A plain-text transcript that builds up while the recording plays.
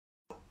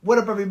What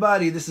up,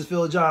 everybody? This is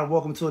Phil John.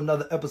 Welcome to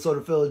another episode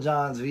of Phil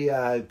John's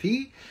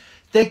V.I.P.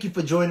 Thank you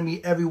for joining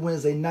me every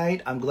Wednesday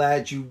night. I'm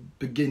glad you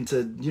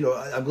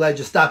I'm glad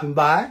you're stopping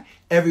by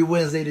every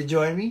Wednesday to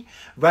join me.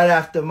 Right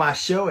after my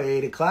show at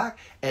 8 o'clock,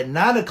 at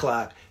 9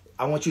 o'clock,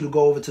 I want you to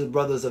go over to the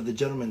brothers of the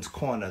Gentleman's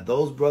Corner.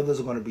 Those brothers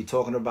are going to be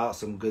talking about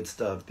some good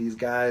stuff. These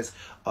guys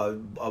are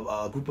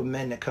a group of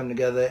men that come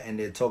together and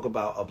they talk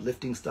about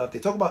uplifting stuff. They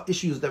talk about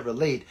issues that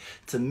relate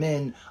to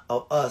men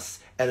of us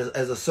at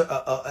a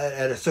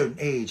certain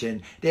age.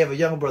 And they have a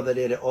young brother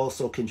there that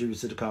also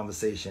contributes to the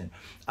conversation.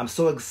 I'm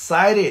so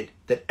excited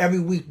that every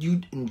week you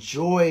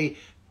enjoy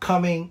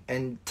coming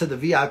and to the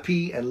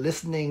VIP and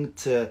listening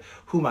to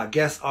who my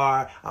guests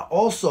are. I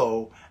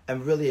also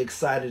am really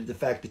excited the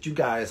fact that you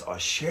guys are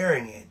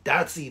sharing it.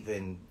 That's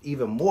even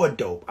more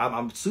dope.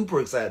 I'm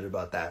super excited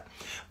about that.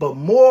 But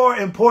more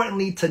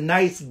importantly,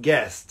 tonight's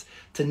guest,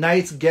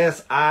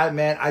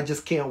 I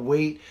just can't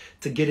wait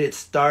to get it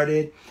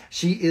started.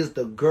 She is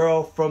the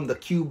girl from the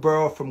Q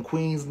Borough from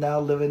Queens,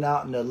 now living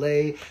out in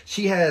LA.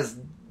 She has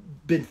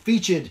been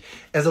featured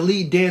as a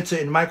lead dancer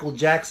in Michael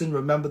Jackson,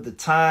 Remember the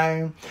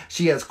Time.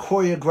 She has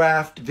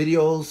choreographed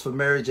videos for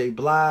Mary J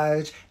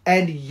Blige.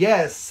 And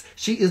yes,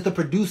 she is the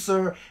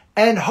producer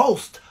and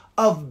host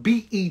of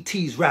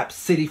BET's Rap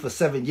City for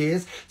 7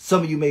 years.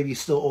 Some of you may be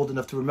still old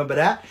enough to remember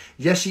that.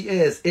 Yes, she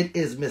is. It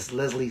is Miss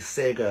Leslie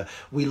Segar.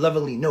 We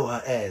lovingly know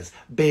her as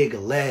Big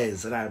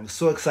Les, and I'm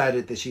so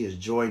excited that she has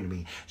joined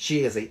me.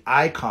 She is an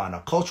icon,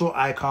 a cultural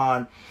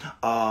icon.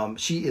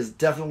 She is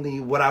definitely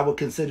what I would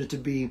consider to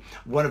be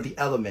one of the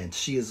elements.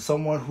 She is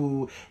someone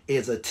who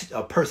is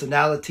a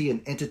personality,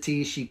 an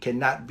entity. She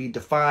cannot be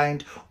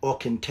defined or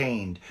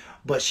contained,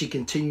 but she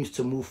continues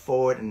to move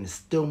forward and is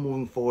still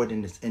moving forward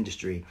in this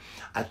industry.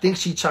 I think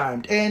she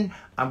chimed in.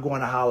 I'm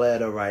going to holler at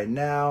her right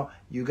now.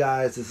 You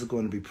guys, this is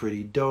going to be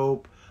pretty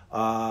dope.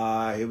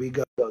 Here we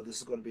go. This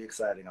is going to be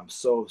exciting. I'm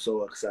so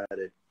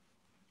excited.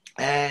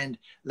 And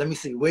let me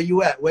see. Where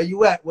you at? Where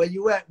you at? Where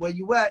you at? Where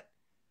you at?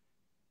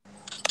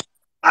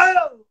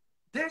 Oh,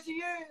 there she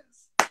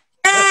is.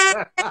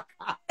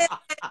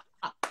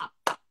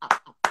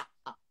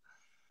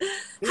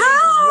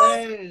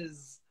 Hi.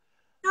 Liz.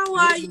 How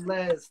are you?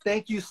 Les,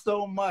 thank you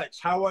so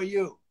much. How are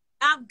you?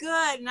 I'm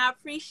good, and I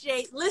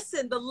appreciate,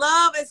 listen, the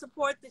love and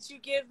support that you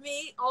give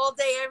me all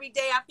day, every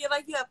day. I feel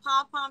like you have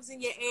pom-poms in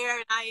your ear,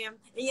 and I am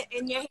in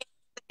your hands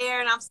in the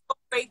air, and I'm so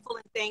grateful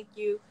and thank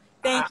you.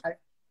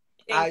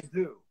 I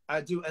do.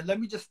 And let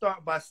me just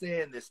start by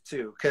saying this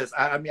too, because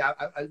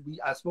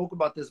I spoke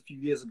about this a few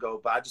years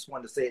ago, but I just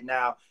wanted to say it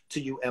now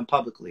to you and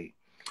publicly.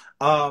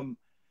 I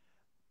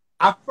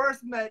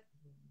first met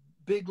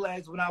Big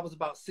Legs when I was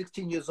about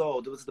 16 years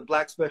old. It was the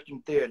Black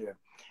Spectrum Theater.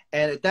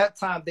 And at that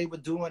time, they were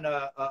doing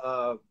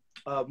a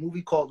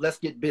movie called Let's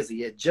Get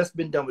Busy. It had just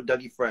been done with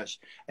Dougie Fresh.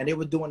 And they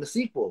were doing the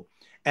sequel.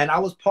 And I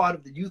was part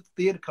of the youth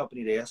theater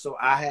company there. So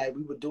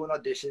we were doing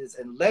auditions.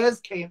 And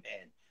Les came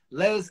in.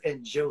 Les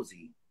and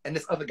Josie. And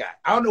this other guy.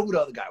 I don't know who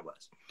the other guy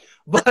was.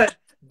 But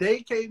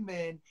they came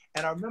in.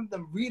 And I remember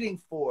them reading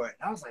for it.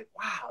 And I was like,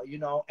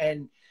 wow,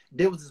 And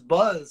there was this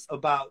buzz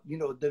about,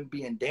 them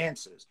being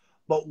dancers.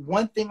 But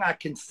one thing I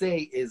can say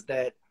is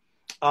that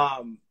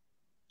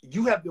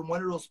you have been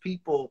one of those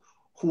people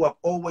who I've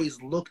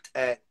always looked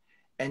at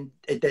and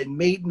that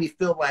made me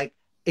feel like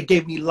it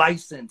gave me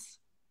license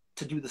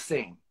to do the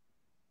same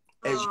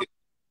as you.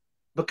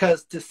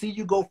 Because to see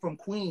you go from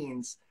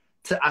Queens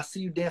to I see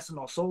you dancing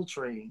on Soul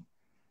Train,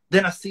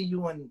 then I see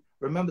you in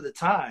Remember the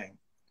Time.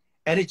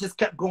 And it just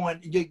kept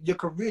going. Your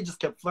career just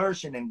kept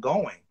flourishing and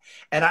going.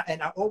 And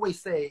I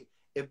always say,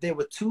 if there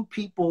were two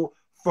people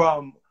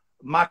from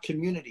my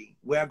community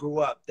where I grew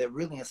up that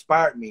really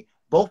inspired me,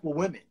 both were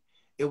women.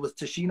 It was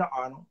Tashina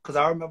Arnold, because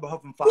I remember her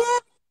from Fox.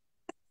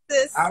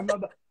 Yes. I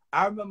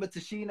remember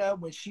Tashina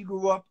when she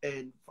grew up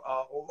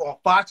on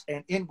Fox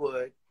and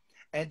Inwood,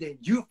 and then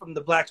you from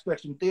the Black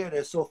Spectrum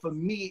Theater. So for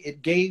me,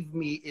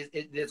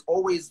 there's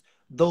always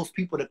those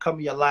people that come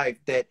in your life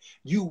that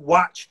you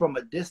watch from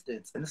a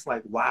distance, and it's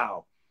like,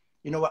 wow,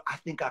 you know what? I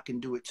think I can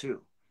do it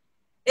too.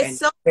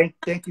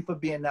 Thank you for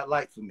being that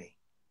light for me.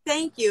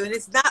 Thank you. And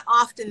it's not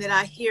often that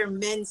I hear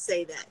men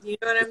say that. You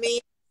know what I mean?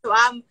 So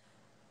I'm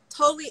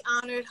totally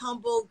honored,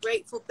 humble,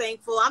 grateful,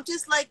 thankful. I'm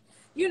just like,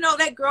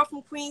 that girl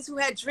from Queens who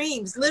had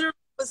dreams. Literally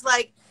was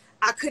like,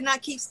 I could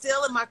not keep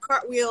still, and my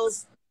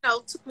cartwheels,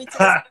 took me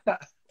to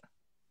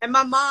And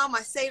my mom,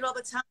 I say it all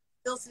the time,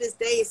 still to this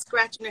day, is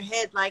scratching her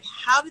head like,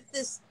 how did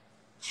this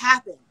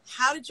happen?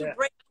 How did you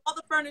break all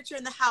the furniture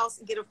in the house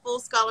and get a full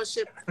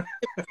scholarship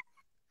to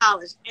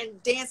college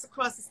and dance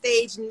across the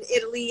stage in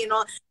Italy and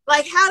all?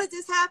 Like, how did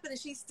this happen? And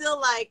she's still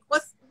like,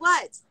 what?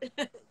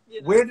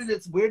 Where did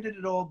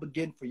it all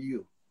begin for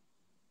you?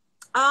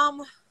 I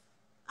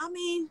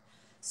mean,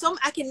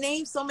 I can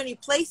name so many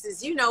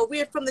places.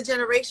 We're from the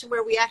generation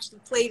where we actually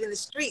played in the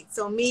street.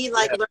 So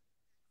learning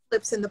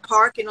flips in the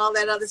park and all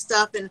that other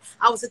stuff. And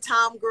I was a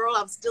tom girl.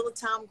 I'm still a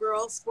tom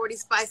girl. Sporty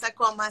Spice, I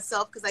call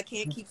myself, because I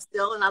can't keep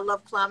still and I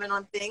love climbing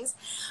on things.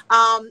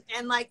 And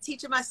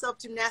teaching myself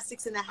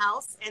gymnastics in the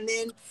house. And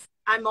then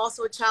I'm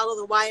also a child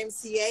of the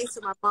YMCA,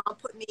 so my mom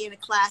put me in a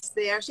class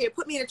there. She had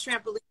put me in a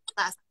trampoline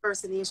class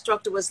first, and the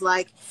instructor was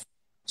like,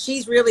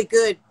 she's really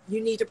good.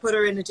 You need to put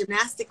her in a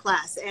gymnastic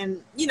class.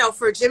 And, you know,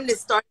 for a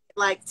gymnast starting at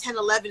like 10,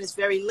 11 is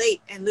very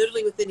late. And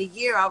literally within a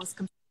year, I was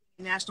competing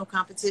in national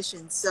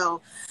competitions.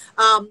 So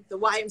the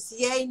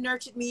YMCA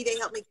nurtured me. They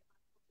helped me get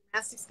a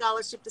gymnastic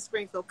scholarship to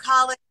Springfield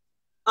College.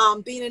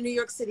 Being a New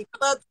York City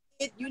club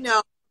kid, you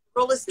know,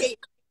 roller skate,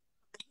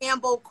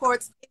 handball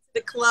courts, into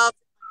the club,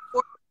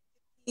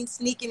 14,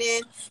 sneaking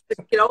in. But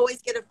you could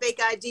always get a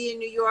fake ID in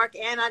New York,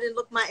 and I didn't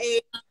look my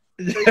age.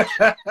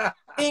 So,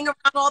 being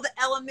around all the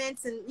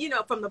elements, and you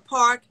know, from the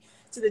park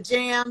to the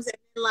jams, and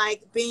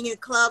like being in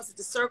clubs at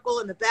the circle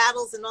and the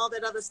battles and all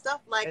that other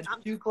stuff. Like And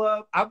the Q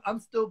Club, I'm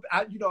still,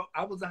 you know,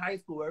 I was in high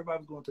school. Everybody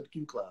was going to the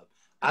Q Club.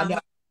 I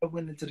never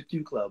went into the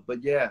Q Club,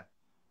 but yeah.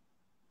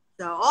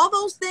 So all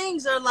those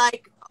things are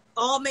like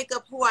all make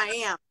up who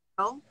I am.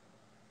 You know?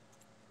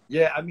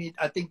 Yeah, I mean,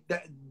 I think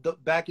that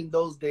back in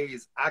those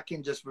days, I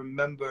can just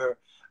remember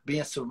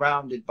being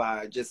surrounded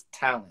by just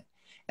talent.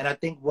 And I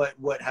think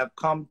what have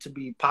come to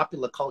be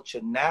popular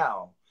culture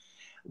now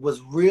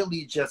was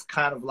really just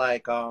kind of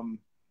like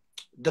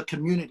the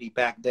community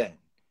back then.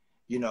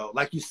 You know,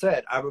 like you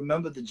said, I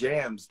remember the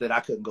jams that I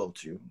couldn't go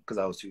to because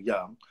I was too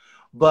young.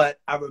 But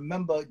I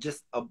remember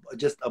just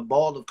a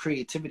ball of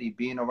creativity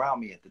being around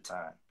me at the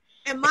time.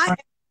 And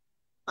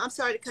I'm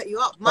sorry to cut you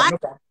off.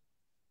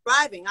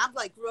 Driving, I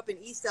like grew up in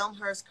East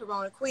Elmhurst,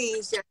 Corona,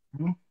 Queens.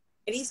 In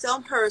East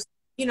Elmhurst,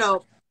 you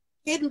know,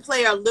 Kid and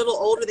Play are a little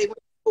older. They went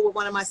to school with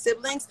one of my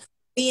siblings.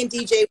 Me and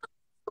DJ,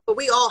 but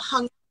we all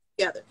hung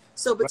together.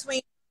 So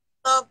between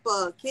Love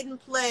Bug, Kid and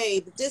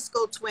Play, the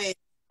Disco Twins,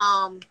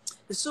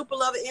 the Super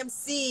Lover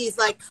MCs,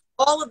 like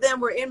all of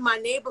them were in my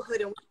neighborhood,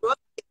 and we grew up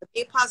together.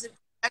 Gay Positive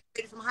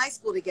graduated from high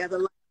school together.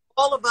 Like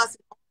all of us,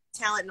 all the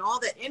talent and all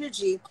that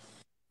energy,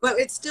 but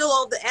it's still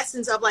all the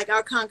essence of like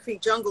our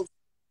concrete jungle.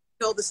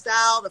 You know, the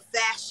style, the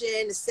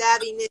fashion, the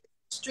savviness,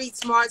 the street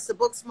smarts, the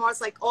book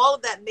smarts, like all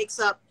of that makes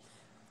up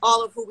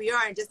all of who we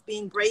are, and just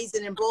being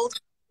brazen and bold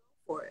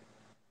for it.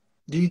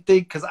 Do you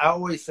think, because I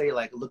always say,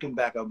 like, looking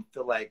back, I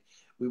feel like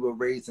we were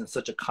raised in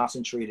such a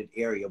concentrated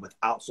area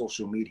without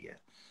social media.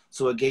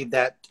 So it gave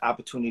that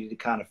opportunity to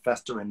kind of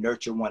fester and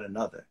nurture one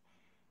another.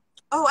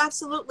 Oh,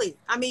 absolutely.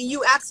 I mean,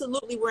 you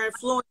absolutely were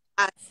influenced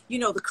by, you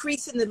know, the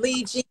crease in the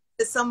lead jeans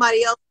that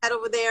somebody else had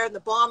over there, and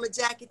the bomber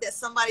jacket that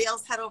somebody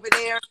else had over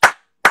there,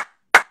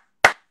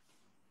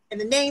 and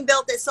the name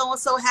belt that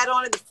so-and-so had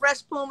on, and the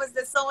fresh Pumas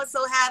that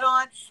so-and-so had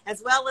on,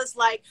 as well as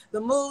like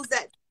the moves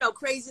that, you know,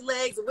 Crazy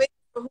Legs,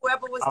 or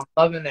whoever was. I'm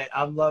loving it.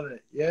 I'm loving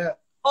it. Yeah.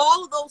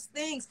 All of those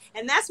things.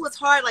 And that's what's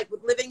hard, like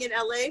with living in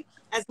LA,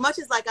 as much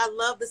as like I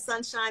love the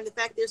sunshine, the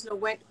fact there's no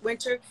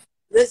winter,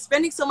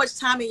 spending so much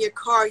time in your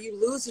car, you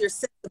lose your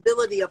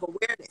sensibility of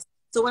awareness.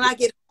 So when I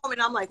get home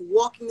and I'm like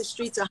walking the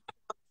streets or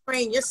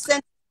train, your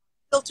sense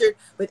filtered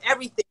with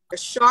everything. You're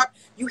sharp.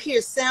 You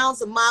hear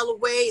sounds a mile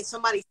away, and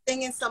somebody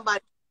singing,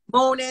 somebody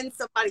moaning,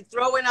 somebody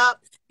throwing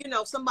up, you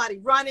know, somebody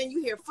running.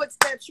 You hear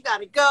footsteps. You got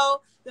to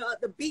go.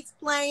 The beat's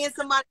playing.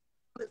 Somebody,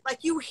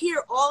 like, you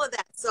hear all of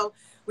that. So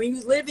when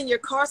you live in your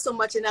car so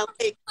much in LA,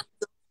 it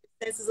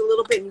senses a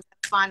little bit, and you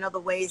have to find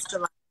other ways to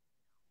like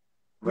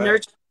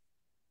nurture.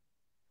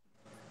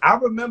 I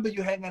remember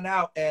you hanging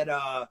out at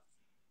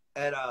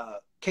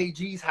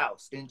KG's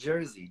house in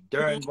Jersey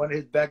during one of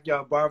his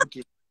backyard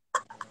barbecues.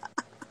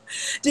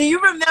 Do you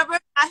remember?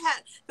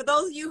 For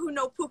those of you who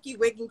know Pookie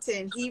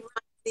Wigington, he runs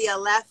the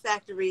Laugh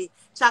Factory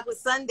chocolate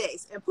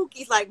sundaes, and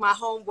Pookie's like my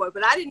homeboy,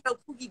 but I didn't know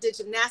Pookie did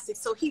gymnastics,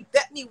 so he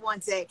bet me one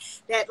day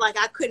that like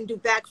I couldn't do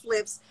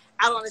backflips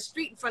out on the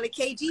street in front of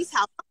KG's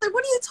house. I was like,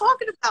 what are you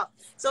talking about?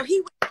 So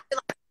he went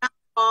like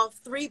off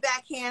 3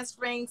 back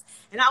handsprings,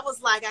 and I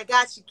was like, I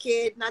got you,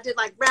 kid. And I did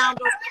like round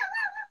over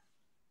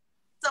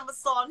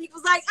somersault, and he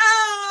was like,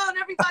 oh, and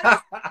everybody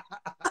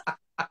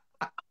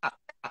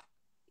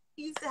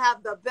he used to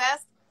have the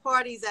best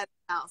parties at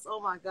the house. Oh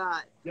my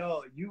God.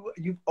 Yo,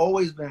 you've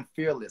always been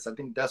fearless. I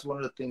think that's one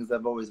of the things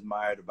I've always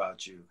admired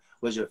about you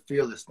was your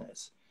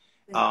fearlessness.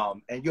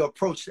 And your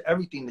approach to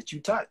everything that you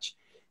touch.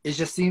 It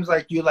just seems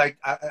like you're like,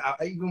 I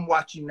even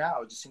watch you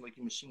now, it just seems like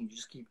you're a machine. You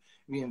just keep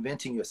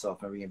reinventing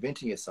yourself and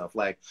reinventing yourself.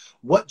 Like,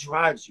 what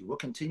drives you? What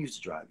continues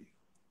to drive you?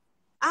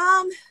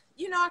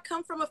 You know, I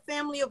come from a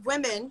family of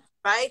women,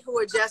 right, who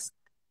are just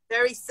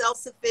very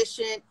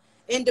self-sufficient,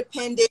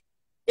 independent.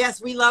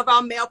 Yes, we love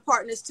our male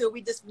partners too.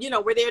 We just, you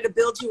know, we're there to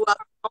build you up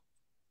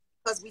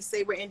because we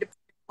say we're independent,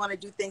 we want to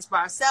do things for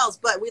ourselves,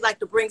 but we like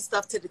to bring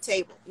stuff to the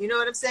table. You know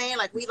what I'm saying?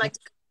 Like, we like to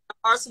keep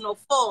our arsenal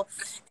full.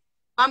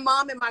 My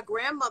mom and my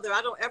grandmother,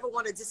 I don't ever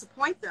want to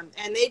disappoint them.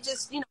 And they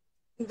just, you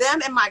know,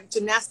 them and my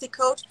gymnastic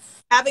coach,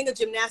 having a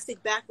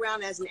gymnastic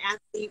background as an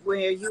athlete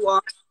where you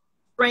are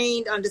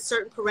trained under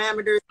certain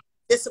parameters,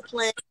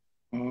 discipline,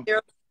 there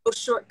are no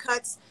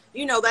shortcuts,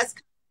 you know, that's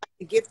kind of like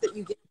the gift that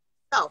you give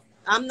yourself.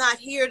 I'm not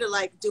here to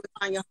like do it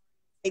on your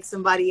own, take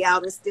somebody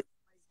out and steal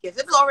somebody's gift.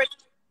 It was already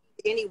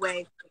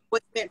anyway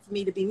what's meant for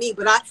me to be me.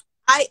 But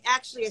I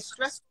actually, as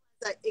stressful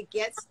as it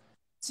gets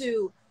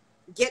to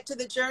get to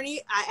the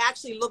journey, I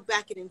actually look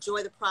back and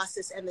enjoy the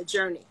process and the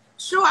journey.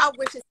 Sure, I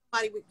wish that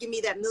somebody would give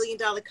me that $1 million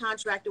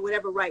contract or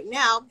whatever right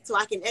now so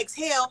I can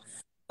exhale.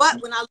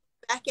 But when I look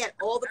back at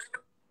all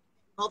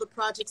the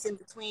projects in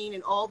between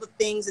and all the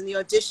things and the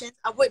auditions,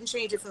 I wouldn't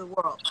change it for the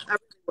world. I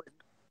really wouldn't.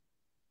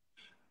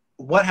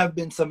 What have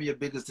been some of your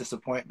biggest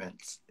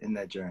disappointments in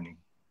that journey?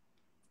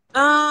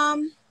 I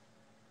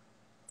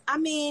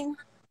mean,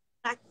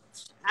 I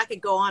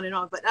could go on and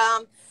on, but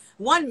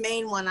one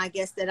main one, I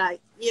guess, that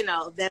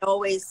that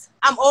always,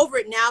 I'm over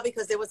it now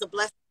because there was a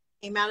blessing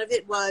that came out of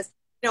it was,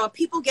 when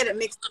people get it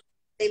mixed up,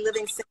 they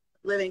living single,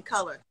 living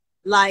color.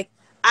 Like,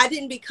 I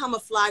didn't become a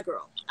fly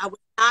girl. I was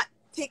not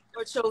picked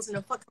or chosen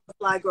to fuck a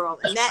fly girl.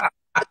 And that,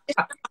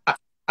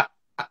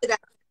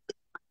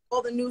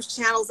 all the news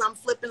channels, I'm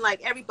flipping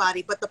like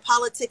everybody, but the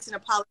politics and the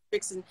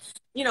politics. And,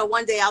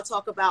 one day I'll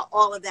talk about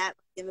all of that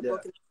in the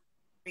book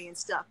and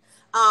stuff.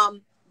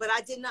 But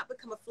I did not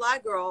become a fly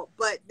girl.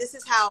 But this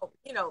is how,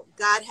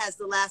 God has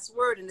the last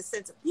word in the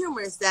sense of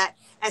humor, is that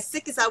as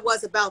sick as I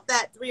was about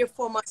that, 3 or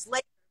 4 months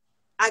later,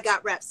 I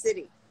got Rap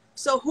City.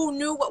 So who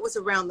knew what was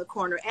around the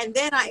corner? And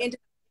then I ended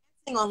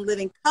up dancing on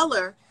Living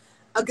Color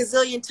a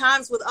gazillion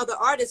times with other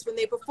artists when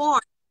they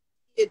performed.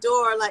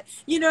 Adore, like,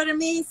 you know what I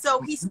mean?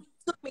 So he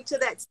took me to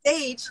that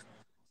stage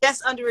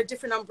just under a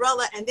different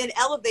umbrella and then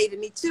elevated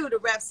me too to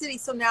Rap City.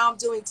 So now I'm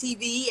doing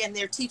TV and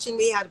they're teaching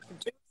me how to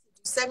produce, do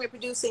segment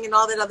producing and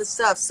all that other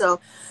stuff. So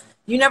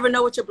you never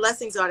know what your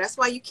blessings are. That's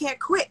why you can't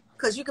quit,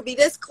 because you could be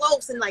this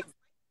close and like,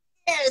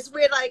 yeah, it's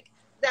where like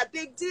that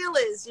big deal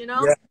is,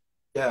 Yeah,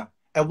 yeah.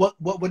 And what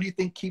do you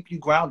think keep you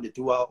grounded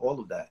throughout all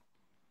of that?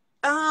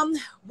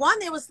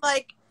 One, it was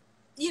like,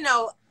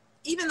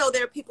 even though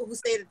there are people who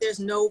say that there's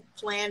no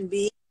plan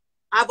B,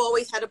 I've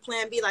always had a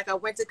plan B. Like, I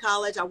went to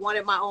college, I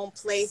wanted my own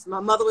place. My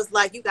mother was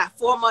like, you got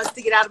 4 months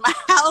to get out of my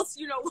house,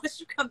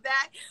 once you come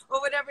back or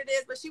whatever it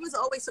is. But she was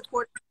always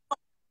supportive.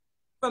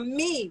 For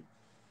me,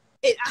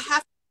 I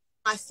have to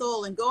my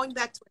soul, and going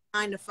back to a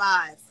 9 to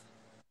 5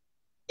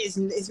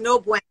 is no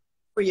bueno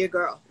for your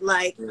girl.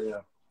 Like,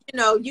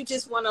 you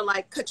just want to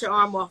like cut your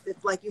arm off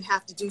if like you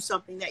have to do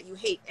something that you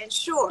hate. And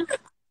sure,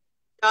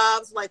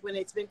 jobs like when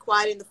it's been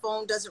quiet and the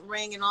phone doesn't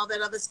ring and all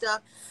that other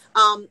stuff.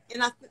 And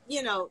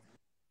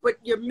but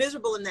you're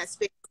miserable in that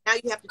space. Now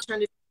you have to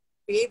turn it into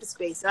a creative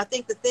space. And I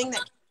think the thing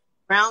that keeps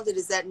me grounded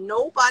is that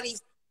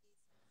nobody's,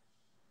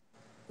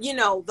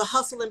 the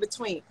hustle in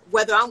between.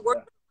 Whether I'm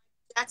working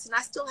with Jackson,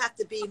 I still have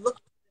to be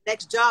looking for the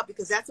next job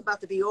because that's about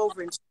to be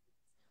over.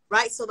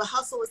 Right? So the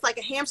hustle is like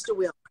a hamster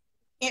wheel.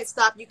 You can't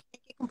stop. You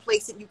can't get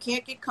complacent. You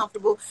can't get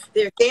comfortable.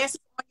 They're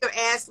dancing on your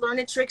ass,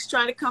 learning tricks,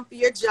 trying to come for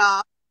your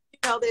job.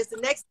 There's the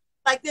next,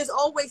 like, there's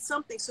always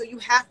something. So you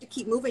have to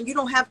keep moving. You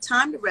don't have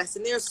time to rest.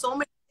 And there's so many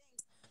things.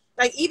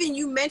 Like, even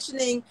you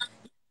mentioning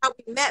how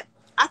we met,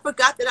 I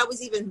forgot that I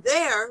was even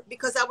there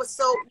because I was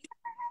so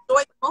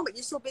enjoying the moment.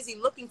 You're so busy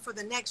looking for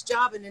the next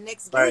job and the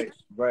next gig.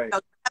 Right. You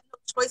have no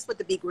choice but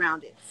to be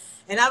grounded.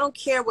 And I don't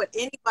care what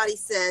anybody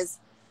says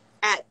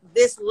at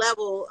this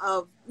level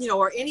of,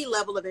 or any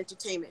level of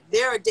entertainment.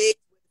 There are days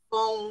when the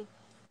phone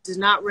does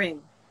not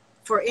ring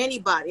for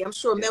anybody. I'm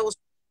sure Mel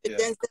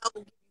Denzel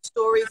will give you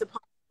stories upon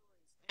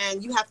stories,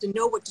 and you have to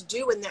know what to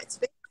do in that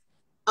space.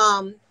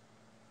 And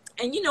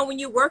when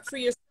you work for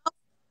yourself,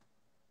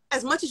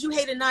 as much as you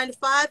hate a 9 to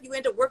 5, you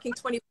end up working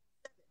 24/7.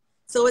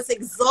 So it's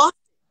exhausting.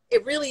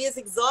 It really is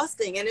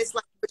exhausting, and it's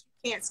like, but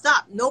you can't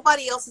stop.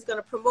 Nobody else is going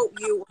to promote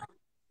you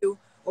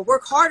or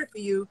work harder for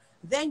you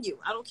than you.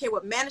 I don't care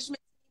what management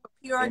or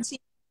PR team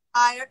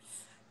hire.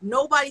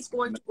 Nobody's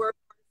going to work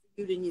harder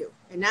for you than you,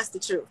 and that's the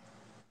truth.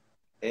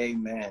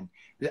 Amen.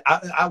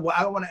 I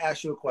want to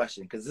ask you a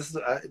question, because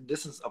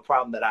this is a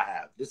problem that I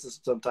have. This is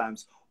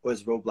sometimes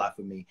always a roadblock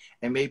for me,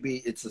 and maybe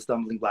it's a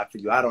stumbling block for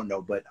you. I don't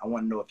know, but I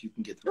want to know if you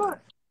can get through it.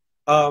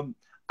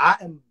 I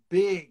am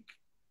big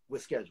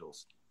with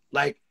schedules.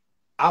 Like,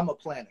 I'm a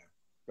planner,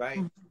 right?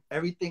 Mm-hmm.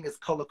 Everything is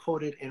color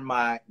coded in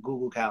my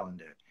Google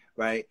Calendar,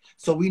 right?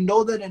 So we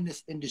know that in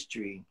this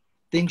industry,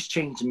 things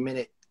change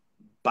minute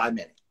by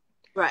minute.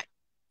 Right.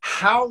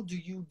 How do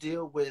you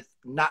deal with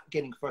not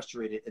getting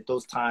frustrated at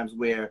those times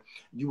where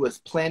you was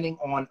planning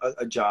on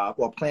a job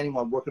or planning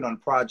on working on a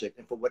project,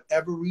 and for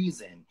whatever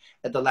reason,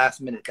 at the last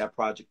minute, that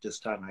project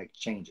just kind of like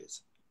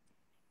changes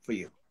for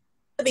you?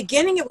 At the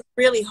beginning, it was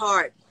really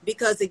hard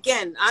because,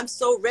 again, I'm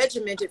so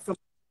regimented from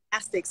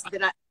gymnastics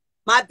that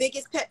my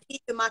biggest pet peeve,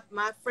 and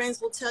my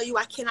friends will tell you,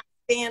 I cannot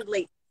stand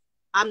late.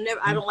 I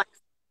don't like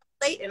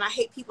late, and I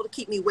hate people to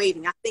keep me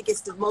waiting. I think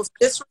it's the most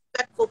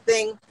disrespectful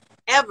thing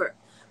ever.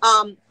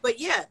 But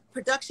yeah,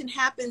 production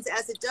happens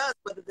as it does,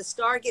 whether the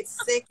star gets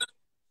sick,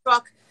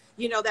 truck,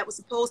 that was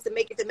supposed to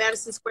make it to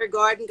Madison Square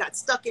Garden, got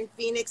stuck in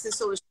Phoenix. And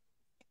so it's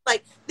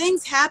like,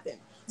 things happen.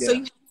 Yeah. So you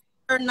have to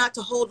learn not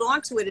to hold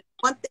on to it. And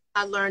one thing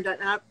I learned,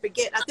 and I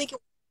forget, I think it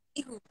was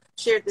he who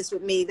shared this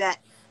with me, that,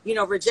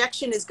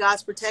 rejection is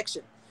God's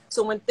protection.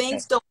 So when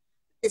things don't,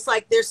 it's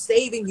like they're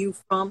saving you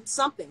from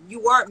something.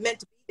 You weren't meant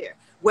to be there.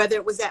 Whether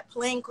it was that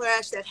plane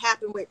crash that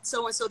happened with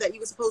so-and-so that you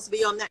were supposed to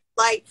be on that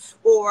flight,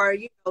 or,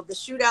 the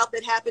shootout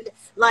that happened,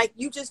 like,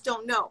 you just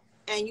don't know.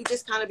 and you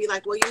just kind of be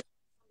like, well, you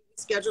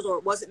scheduled or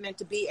it wasn't meant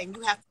to be, and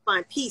you have to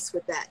find peace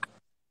with that.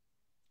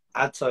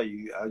 I tell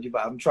you,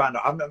 I'm trying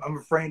to. I'm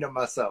afraid of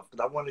myself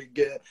because I want to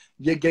get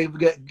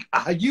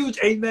a huge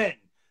amen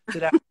to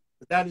that.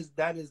 that is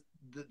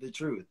the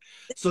truth.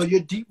 So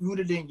you're deep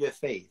rooted in your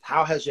faith.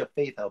 How has your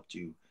faith helped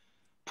you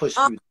push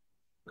through?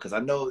 Because I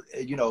know,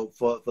 you know,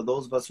 for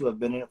those of us who have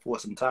been in it for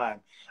some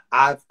time,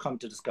 I've come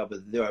to discover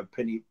that there are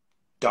pretty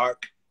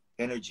dark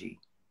energy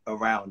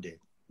around it.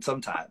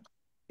 Sometimes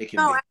it can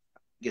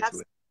get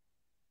through it.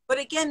 But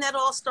again, that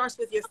all starts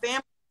with your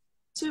family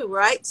too,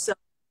 right? So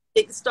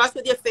it starts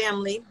with your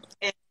family,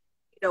 and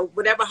you know,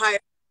 whatever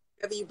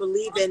you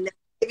believe in,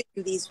 giving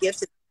you these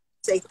gifts, and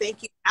say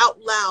thank you out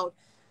loud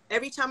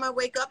every time I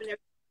wake up, and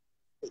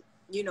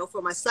you know,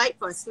 for my sight,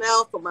 for my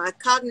smell, for my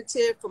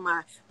cognitive, for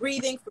my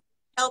breathing, for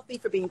being healthy,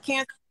 for being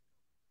cancer,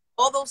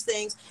 all those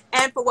things,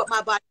 and for what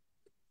my body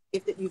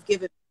gift that you've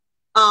given.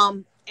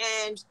 And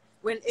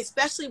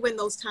especially when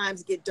those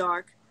times get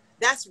dark,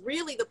 that's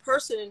really the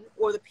person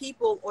or the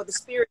people or the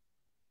spirit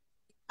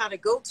you kind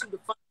of go to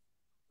find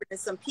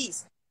some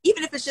peace.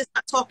 Even if it's just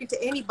not talking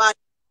to anybody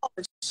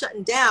and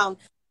shutting down,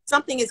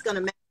 something is going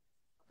to matter.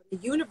 The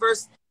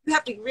universe, you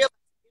have to realize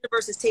the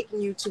universe is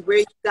taking you to where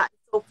you've gotten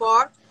so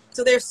far.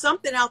 So there's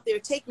something out there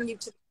taking you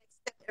to the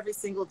next step every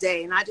single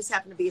day. And I just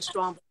happen to be a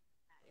strong believer.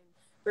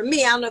 For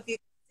me, I don't know if you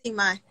can see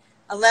my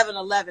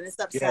 1111. It's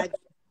upside down.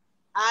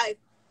 I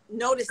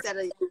noticed at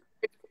a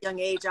young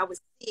age, I would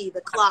see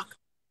the clock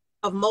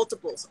of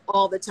multiples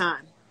all the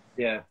time.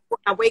 Yeah. When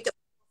I wake up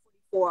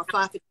at 4 or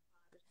 5,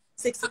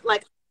 6,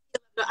 like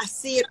I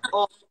see it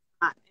all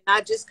the time. And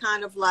I just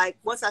kind of like,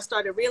 once I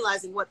started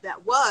realizing what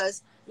that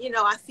was, you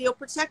know, I feel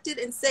protected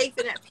and safe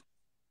and at peace.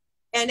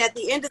 And at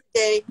the end of the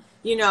day,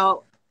 you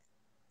know,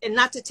 and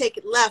not to take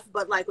it left,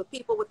 but like with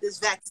people with this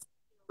vaccine,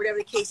 whatever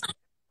the case,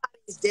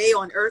 everybody's day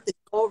on earth is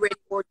already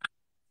written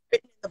in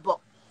the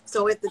book.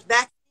 So if the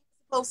vaccine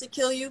is supposed to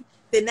kill you,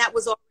 then that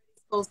was already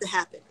supposed to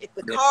happen. If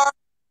the car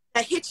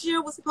that hits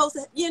you was supposed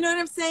to, you know what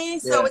I'm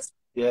saying? So it's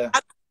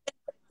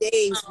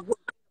days.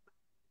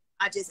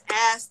 I just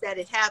ask that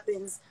it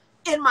happens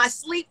in my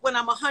sleep when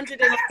I'm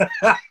 100 and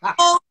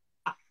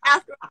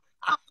after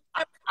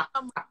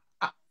I'm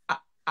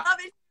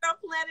loving on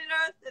planet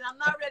Earth and I'm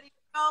not ready to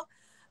go.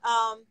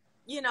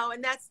 You know,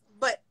 and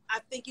but I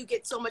think you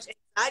get so much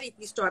anxiety if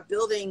you start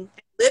building and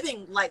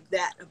living like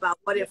that about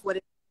what if.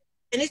 And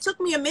it took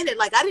me a minute.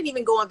 Like I didn't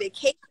even go on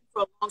vacation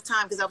for a long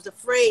time because I was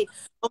afraid,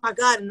 oh my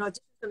God, an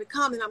audition's going to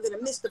come and I'm going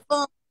to miss a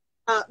phone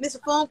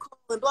call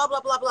and blah,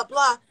 blah, blah, blah,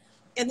 blah.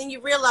 And then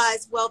you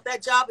realize, well, if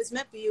that job is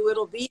meant for you,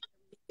 it'll be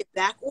get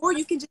back, or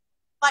you can just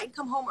flight and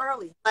come home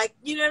early. Like,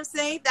 you know what I'm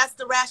saying? That's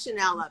the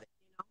rationale of it.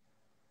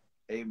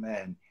 You know?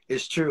 Amen.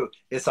 It's true.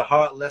 It's a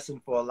hard lesson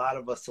for a lot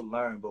of us to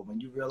learn, but when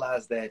you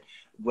realize that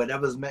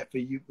whatever's meant for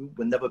you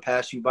will never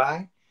pass you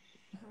by,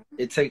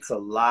 it takes a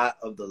lot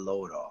of the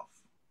load off.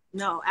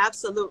 No,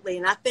 absolutely.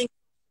 And I think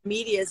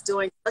media is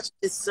doing such a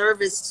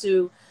disservice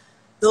to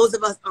those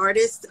of us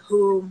artists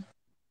who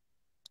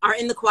are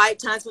in the quiet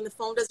times when the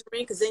phone doesn't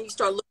ring, because then you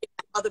start looking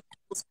at other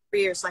people's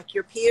careers, like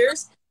your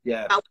peers.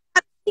 Yeah. How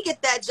did he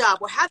get that job?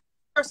 Or how did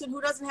the person who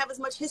doesn't have as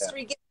much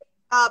history get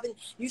that job? And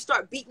you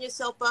start beating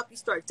yourself up. You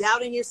start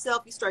doubting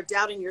yourself. You start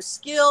doubting your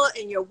skill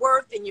and your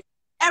worth and your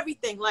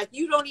everything. Like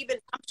you don't even,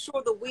 I'm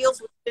sure the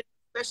wheels were spinning,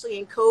 especially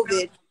in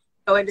COVID, you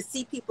know, and to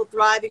see people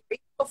thriving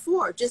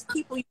before, just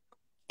people who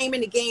came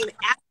in the game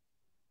after,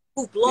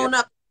 who've blown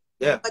up.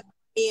 Yeah.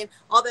 And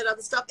all that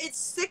other stuff. It's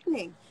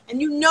sickening.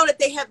 And you know that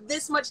they have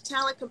this much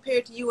talent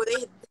compared to you, or they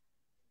have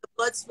the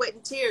blood, sweat,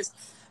 and tears.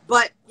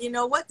 But you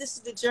know what? This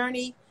is the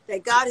journey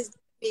that God has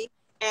given me,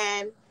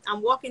 and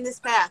I'm walking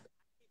this path.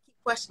 I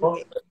keep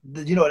questioning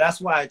it. You know,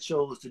 that's why I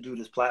chose to do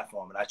this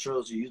platform, and I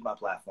chose to use my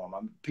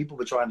platform. People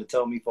were trying to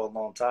tell me for a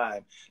long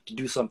time to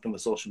do something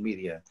with social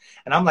media.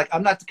 And I'm like,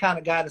 I'm not the kind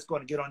of guy that's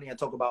going to get on there and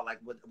talk about like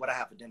what I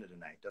have for dinner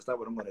tonight. That's not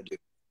what I'm going to do.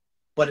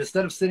 But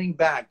instead of sitting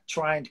back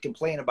trying to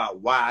complain about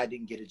why I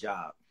didn't get a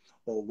job,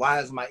 or why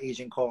is my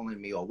agent calling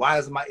me, or why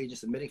isn't my agent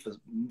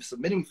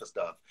submitting for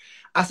stuff,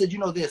 I said, you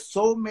know, there's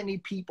so many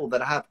people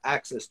that I have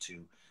access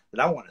to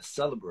that I want to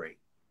celebrate.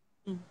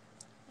 Mm-hmm.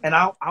 And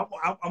I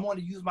want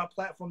to use my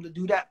platform to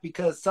do that,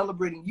 because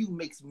celebrating you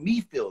makes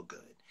me feel good.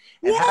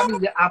 And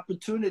having the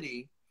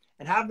opportunity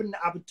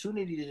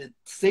to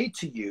say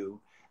to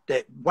you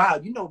that, wow,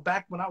 you know,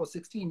 back when I was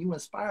 16, you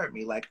inspired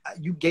me. Like,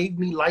 you gave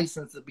me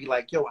license to be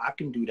like, yo, I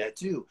can do that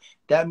too.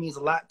 That means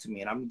a lot to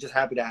me. And I'm just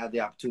happy to have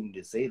the opportunity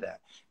to say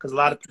that, because a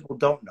lot of people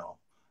don't know.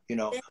 You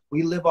know,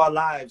 we live our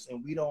lives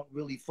and we don't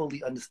really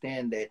fully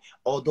understand that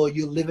although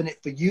you're living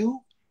it for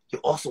you,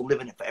 you're also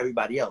living it for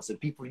everybody else and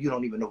people you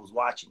don't even know who's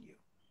watching you.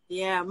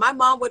 Yeah, my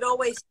mom would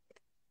always say,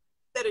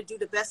 you better do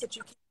the best that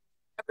you can.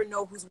 You never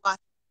know who's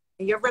watching.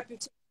 And your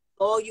reputation is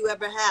all you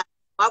ever have.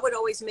 I would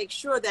always make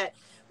sure that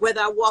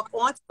whether I walk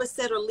onto a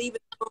set or leave the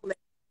room,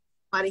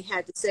 somebody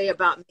had to say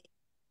about me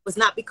was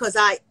not because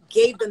I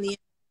gave them it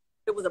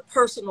was a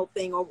personal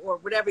thing or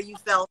whatever you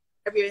felt,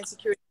 whatever your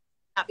insecurity,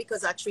 not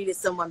because I treated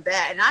someone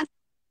bad. And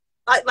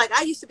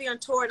I used to be on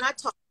tour and I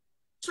talked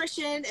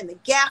electrician and the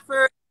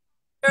gaffer,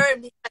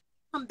 and we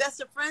become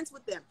best of friends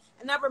with them.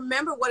 And I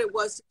remember what it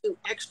was to do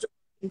extra,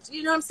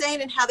 you know what I'm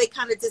saying, and how they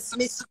kind of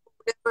dismiss you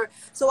or whatever.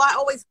 So I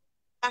always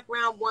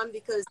background one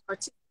because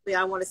artistically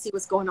I want to see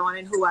what's going on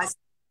and who I see.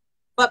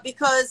 But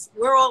because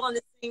we're all on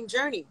the same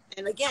journey.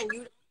 And again,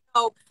 you don't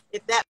know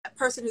if that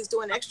person who's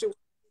doing extra work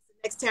is the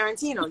next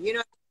Tarantino, you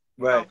know?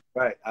 Right,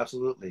 right,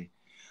 absolutely.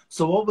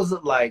 So what was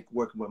it like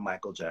working with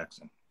Michael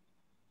Jackson?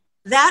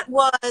 That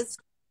was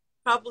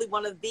probably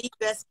one of the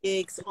best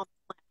gigs on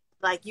the planet.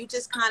 Like, you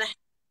just kind of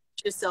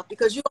yourself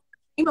because you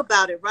dream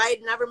about it, right?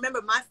 And I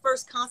remember my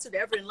first concert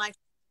ever in life,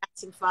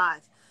 Jackson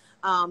 5,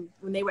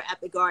 when they were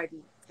at the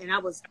Garden. And I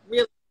was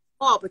really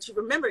small, but you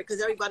remember it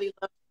because everybody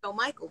loved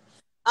Michael.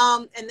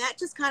 And that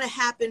just kind of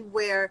happened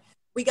where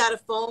we got a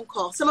phone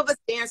call. Some of us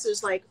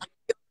dancers, like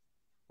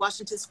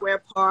Washington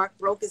Square Park,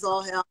 broke as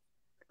all hell.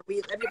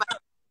 Everybody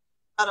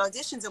got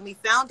auditions, and we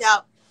found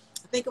out,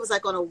 I think it was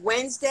like on a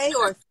Wednesday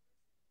or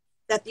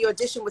that the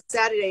audition was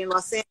Saturday in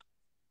Los Angeles.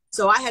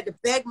 So I had to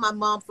beg my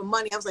mom for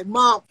money. I was like,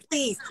 Mom,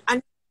 please,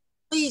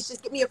 please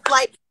just get me a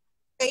flight.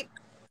 I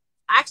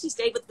actually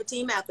stayed with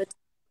Fatima at the time.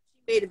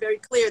 She made it very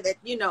clear that,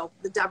 you know,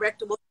 the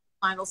director was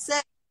the final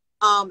set.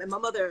 And my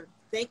mother,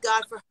 thank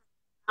God for her,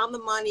 found the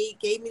money,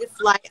 gave me the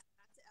flight.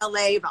 I got to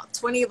LA. About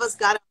 20 of us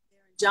got out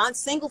there. And John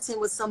Singleton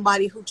was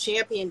somebody who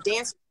championed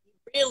dancers.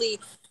 He really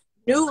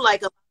knew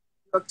like a lot of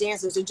New York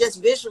dancers and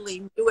just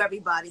visually knew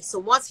everybody. So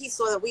once he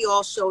saw that we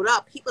all showed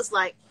up, he was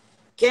like,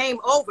 game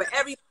over.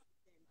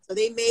 So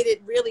they made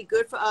it really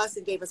good for us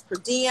and gave us per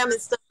diem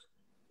and stuff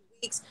for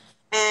weeks.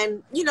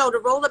 And, you know, to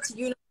roll up to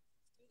Universal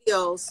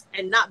Studios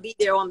and not be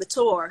there on the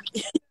tour,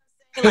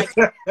 like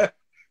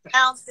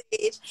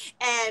downstage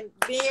and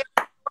be able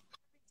to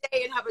every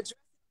day and have a dressing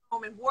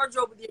room and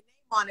wardrobe with your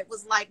name on it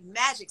was like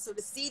magic. So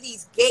to see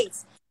these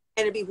gates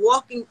and to be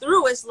walking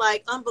through is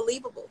like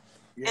unbelievable.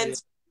 Yeah,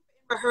 and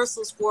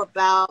rehearsals for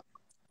about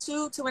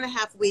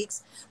 2.5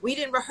 weeks. We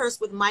didn't rehearse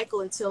with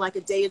Michael until like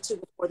a day or two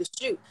before the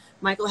shoot.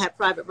 Michael had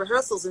private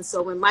rehearsals, and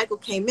so when Michael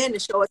came in to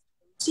show us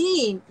the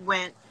routine,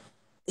 when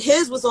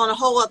his was on a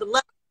whole other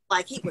level,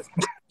 like he was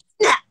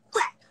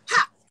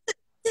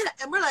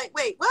and we're like,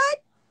 wait,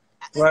 what?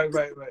 Right.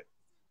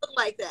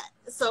 Like that.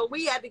 So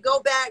we had to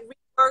go back,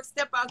 rework,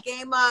 step our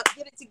game up,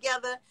 get it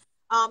together.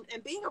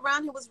 And being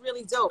around him was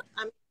really dope.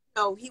 I mean,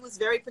 you know, he was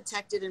very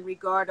protected in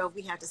regard of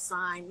we had to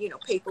sign, you know,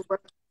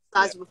 paperwork,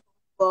 size of a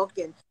book,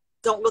 and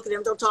don't look at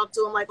him, don't talk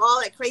to him, like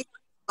all that crazy.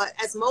 But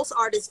as most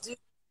artists do,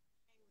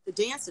 the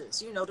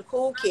dancers, you know, the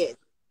cool kids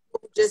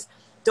who just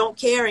don't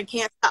care and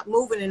can't stop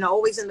moving and are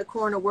always in the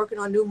corner working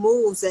on new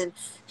moves and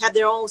have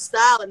their own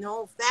style and their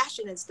own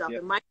fashion and stuff.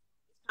 And Mike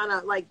kind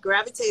of like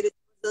gravitated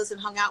to us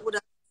and hung out with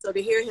us. So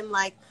to hear him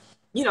like,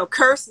 you know,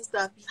 curse and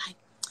stuff, be like,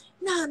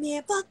 nah,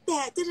 man, fuck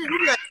that.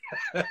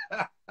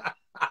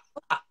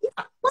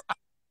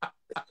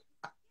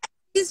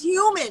 He's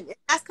human.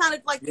 That's kind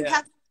of like you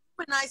have to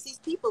humanize these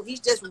people. He's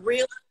just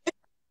real.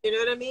 You know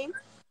what I mean?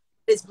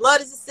 His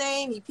blood is the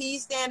same. He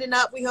pees standing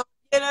up. We hope,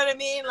 you know what I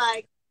mean?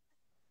 Like,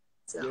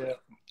 so. Yeah,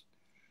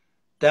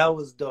 that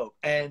was dope.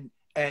 And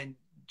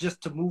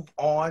just to move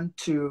on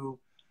to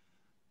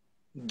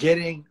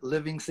getting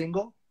Living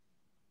Single,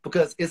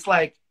 because it's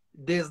like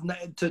there's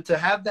to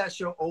have that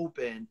show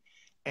open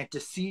and to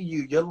see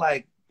you're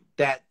like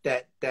that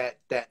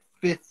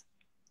fifth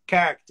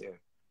character.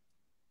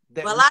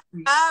 Well,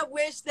 I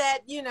wish that,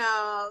 you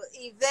know,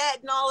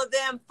 Yvette and all of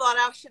them thought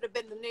I should have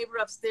been the neighbor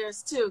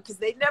upstairs too, because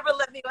they never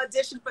let me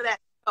audition for that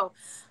show.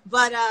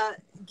 But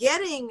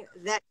getting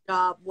that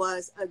job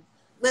was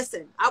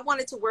listen, I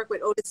wanted to work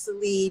with Otis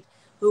Salid,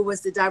 who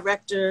was the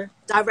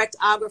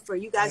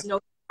directographer. You guys know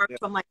him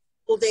from like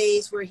old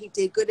days where he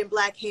did Good in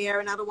Black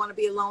Hair and I Don't Want to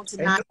Be Alone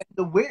Tonight. And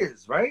the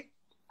Wiz, right?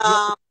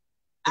 I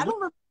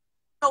don't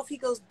know if he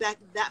goes back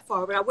that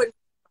far, but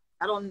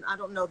I don't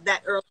know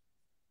that early.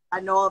 I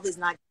know all of his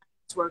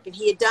work, and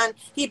he'd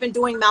been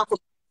doing Malcolm,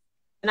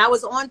 and I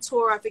was on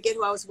tour. I forget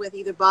who I was with,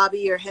 either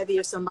Bobby or Heavy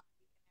or somebody,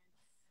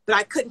 but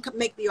I couldn't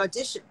make the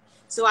audition.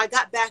 So I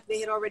got back. They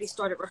had already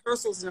started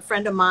rehearsals, and a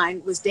friend of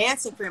mine was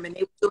dancing for him, and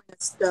they were doing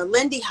the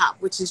Lindy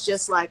Hop, which is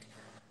just like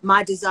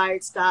my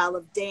desired style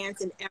of dance,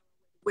 and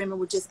women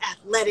were just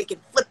athletic and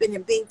flipping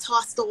and being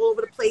tossed all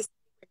over the place,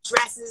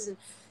 dresses and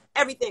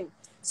everything.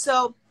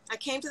 So I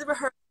came to the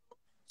rehearsal.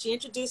 She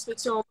introduced me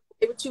to him.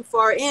 They were too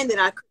far in that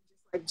I couldn't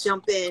just like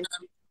jump in.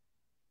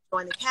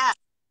 On the cast.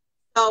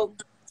 So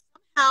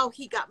somehow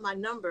he got my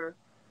number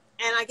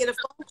and I get a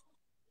phone call,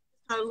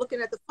 kind of looking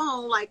at the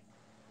phone like,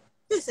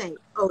 this ain't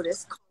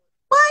Otis.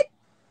 What?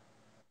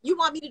 You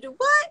want me to do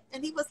what?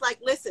 And he was like,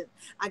 listen,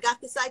 I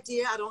got this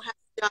idea. I don't have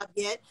a job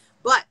yet,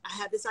 but I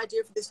have this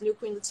idea for this new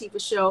Queen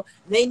Latifah show.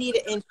 They need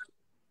an intern.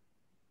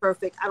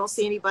 Perfect. I don't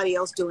see anybody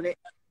else doing it.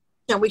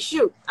 Can we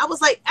shoot? I was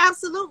like,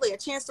 absolutely. A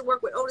chance to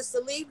work with Otis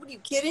Salid. What are you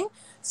kidding?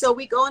 So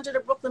we go under the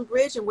Brooklyn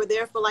Bridge and we're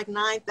there for like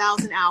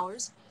 9,000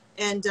 hours.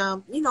 And,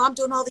 you know, I'm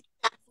doing all these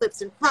back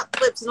flips and front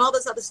flips and all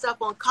this other stuff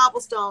on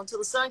cobblestone till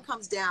the sun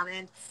comes down.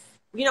 And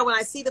you know, when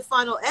I see the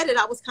final edit,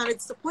 I was kind of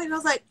disappointed. I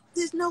was like,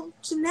 there's no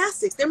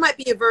gymnastics. There might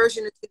be a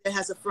version or two that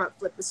has a front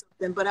flip or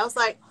something, but I was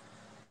like,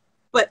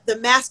 but the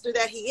master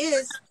that he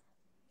is,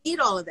 need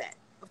all of that.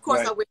 Of course,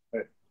 Right. I wish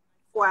Right.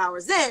 4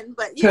 hours in,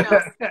 but you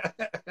know,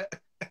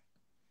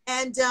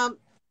 and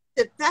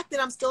the fact that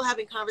I'm still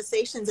having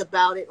conversations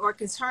about it or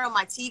can turn on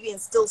my TV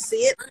and still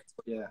see it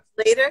Yeah.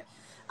 later,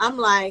 I'm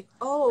like,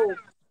 oh,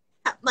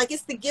 like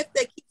it's the gift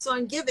that keeps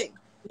on giving,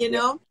 you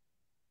know?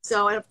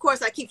 So, and of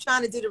course I keep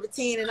trying to do the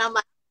routine and I'm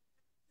like,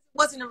 it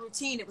wasn't a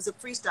routine, it was a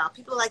freestyle.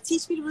 People are like,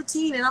 teach me the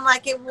routine. And I'm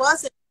like, it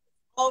wasn't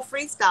all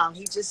freestyle.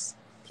 He just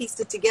pieced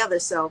it together.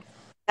 So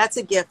that's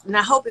a gift. And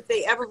I hope if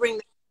they ever bring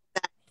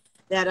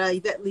that,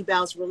 Yvette Lee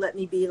Bowles will let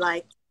me be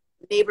like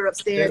neighbor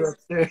upstairs.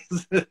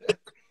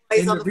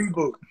 In the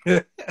reboot.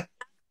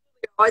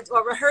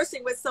 or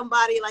rehearsing with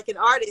somebody like an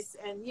artist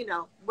and, you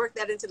know, work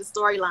that into the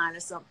storyline or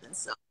something.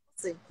 So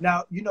we'll see.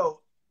 Now, you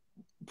know,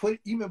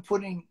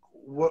 putting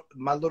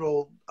my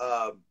little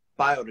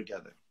bio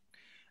together,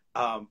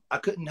 I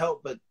couldn't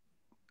help but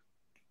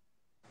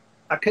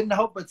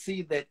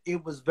see that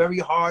it was very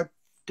hard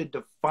to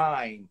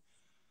define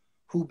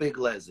who Big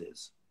Les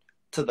is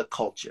to the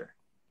culture,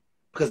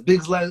 because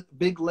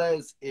Big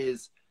Les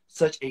is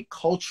such a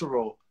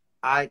cultural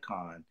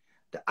icon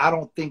that I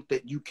don't think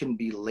that you can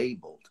be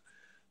labeled.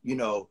 You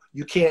know,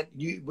 you can't.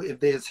 If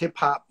there's hip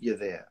hop, you're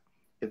there.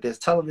 If there's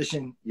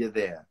television, you're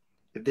there.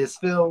 If there's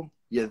film,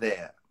 you're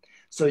there.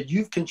 So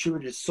you've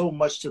contributed so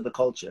much to the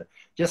culture.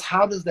 Just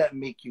how does that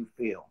make you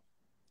feel?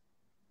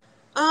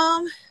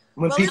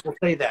 When people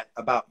say that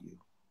about you?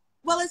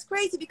 Well, it's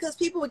crazy because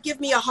people would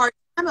give me a hard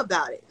time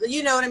about it.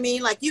 You know what I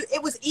mean? Like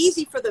it was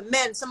easy for the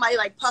men, somebody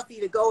like Puffy,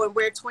 to go and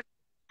wear 20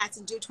 hats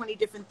and do 20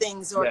 different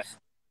things. Or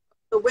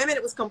the women,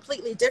 it was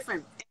completely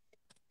different.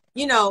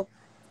 You know,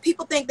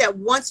 people think that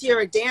once you're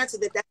a dancer,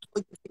 that's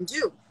what you can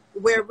do.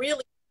 We're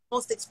really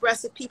most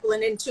expressive people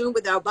and in tune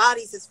with our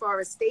bodies as far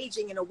as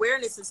staging and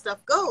awareness and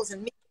stuff goes.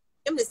 And me,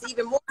 gymnast,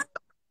 even more.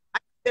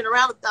 I've been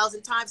around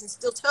 1,000 times and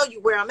still tell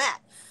you where I'm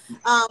at.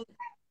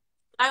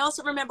 I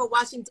also remember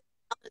watching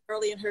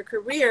early in her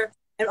career,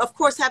 and of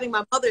course having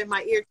my mother in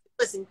my ear.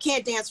 Listen,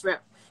 can't dance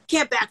forever,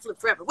 can't backflip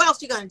forever. What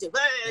else you gonna do?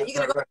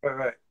 You're gonna go,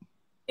 right.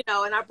 You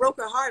know. And I broke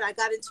her heart. I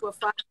got into a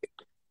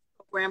 5-year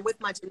program with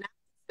my gymnastics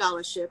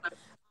scholarship.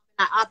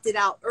 I opted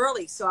out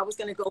early, so I was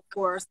going to go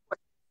for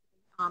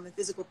in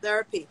physical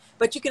therapy.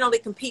 But you can only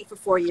compete for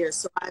 4 years,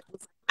 so I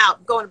was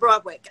out, going to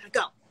Broadway, gotta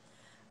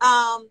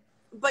go.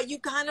 But you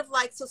kind of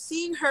like, so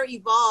seeing her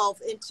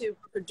evolve into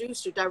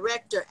producer,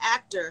 director,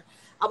 actor,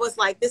 I was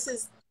like, this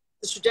is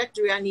the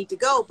trajectory I need to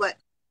go.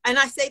 And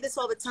I say this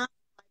all the time,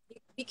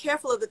 be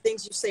careful of the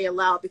things you say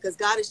aloud, because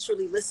God is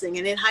truly listening.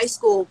 And in high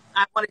school,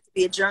 I wanted to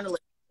be a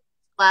journalist,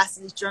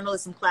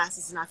 journalism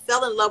classes, and I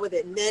fell in love with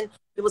it. And then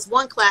there was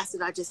one class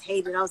that I just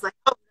hated. I was like,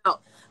 oh no,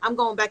 I'm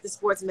going back to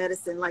sports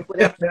medicine, like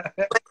whatever.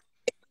 But,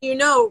 you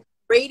know,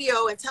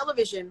 radio and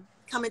television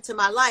come into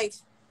my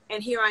life,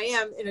 and here I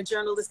am in a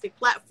journalistic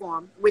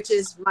platform, which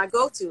is my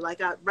go-to,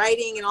 like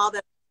writing and all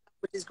that,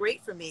 which is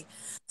great for me.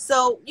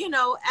 So, you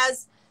know,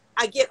 as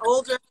I get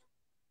older,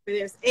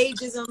 there's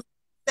ageism,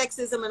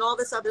 sexism, and all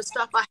this other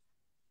stuff. I'm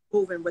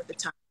moving with the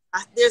time.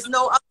 There's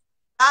no other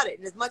about it.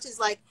 And as much as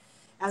like,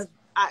 as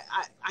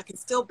I can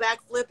still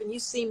backflip, and you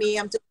see me,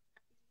 I'm doing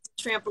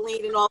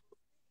trampoline and all.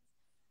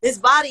 This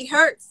body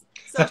hurts,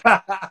 so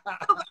I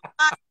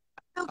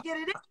still get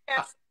it in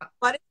there.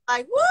 But it's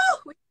like, woo,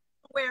 we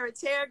have wear and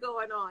tear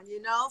going on,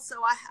 you know. So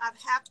I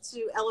have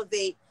to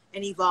elevate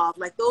and evolve.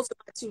 Like those are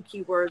my two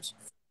key words: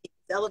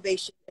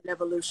 elevation and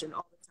evolution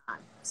all the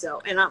time.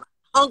 So, and I'm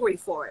hungry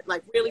for it,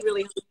 like really,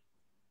 really hungry.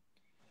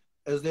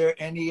 Is there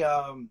any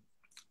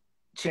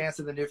chance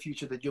in the near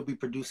future that you'll be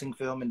producing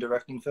film and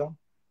directing film?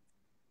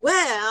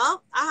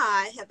 Well,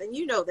 I have, and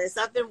you know this,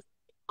 I've been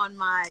on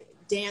my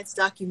dance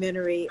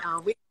documentary,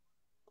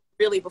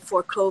 really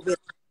before COVID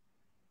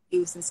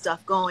use and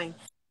stuff going.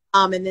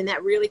 And then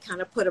that really kind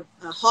of put a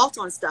halt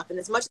on stuff. And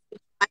as much as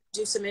I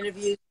do some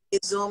interviews,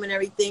 get Zoom and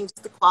everything,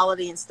 just the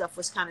quality and stuff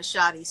was kind of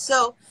shoddy.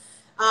 So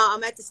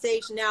I'm at the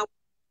stage now,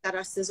 got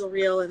our sizzle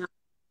reel and I'm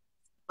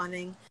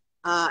funding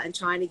and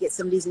trying to get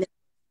some of these, give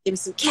me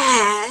some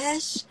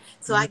cash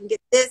so I can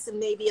get this and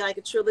maybe like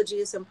a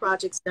trilogy of some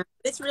projects done.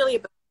 It's really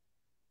about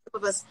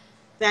some of us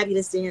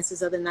fabulous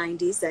dancers of the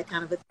 90s, that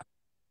kind of a,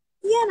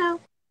 you know.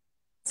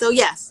 So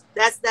yes,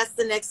 that's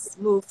the next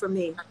move for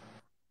me.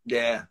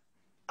 Yeah,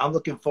 I'm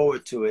looking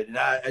forward to it, and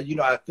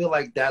I feel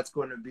like that's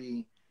going to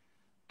be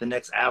the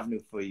next avenue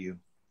for you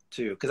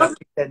too, because I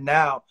think that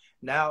now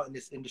in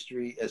this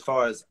industry, as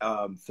far as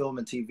film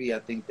and TV, I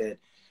think that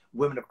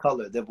women of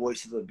color, their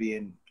voices are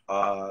being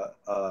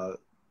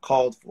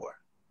called for.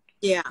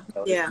 Yeah,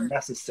 yeah. It's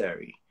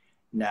necessary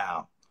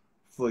now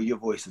for your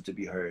voices to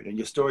be heard and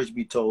your stories to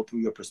be told through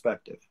your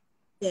perspective.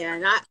 Yeah,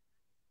 and if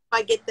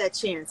I get that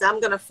chance,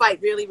 I'm going to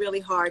fight really, really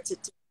hard to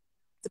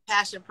the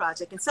passion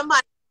project. And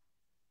somebody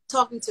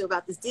talking to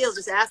about this deal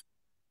just asked,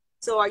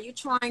 so are you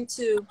trying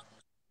to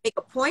make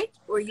a point,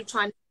 or are you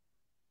trying to,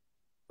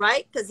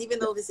 right? Because even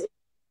though this is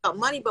about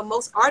money, but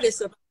most artists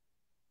are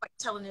point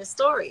telling their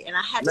story, and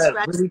I had to Les,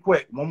 scratch. really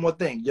quick, one more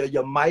thing.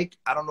 Your mic,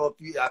 I don't know if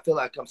you, I feel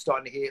like I'm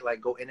starting to hear it like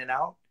go in and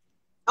out.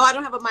 Oh, I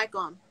don't have a mic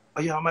on.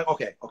 Oh, yeah, I'm like,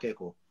 okay,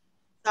 cool.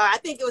 Sorry, I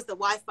think it was the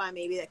Wi-Fi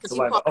maybe that because The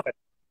you Wi-Fi, called. okay.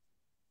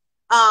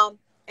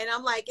 And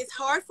I'm like, it's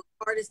hard for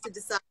artists to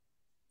decide.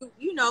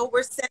 You know,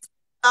 we're sensitive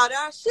about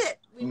our shit.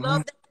 We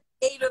love that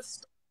creative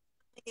story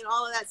and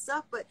all of that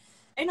stuff, but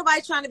ain't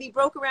nobody trying to be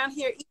broke around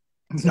here.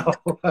 No.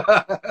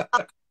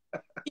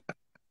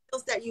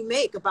 That you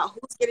make about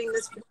who's getting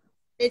this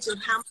footage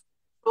and how much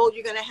control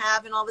you're going to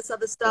have and all this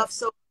other stuff.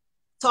 So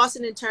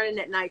tossing and turning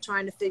at night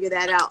trying to figure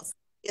that out. So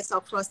I guess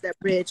I'll cross that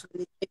bridge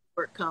when the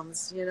paperwork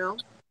comes, you know.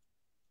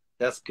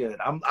 That's good.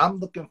 I'm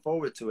looking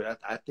forward to it.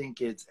 I think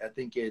it's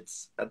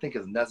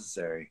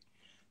necessary,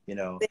 you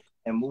know.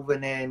 And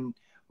moving in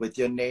with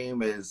your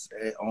name as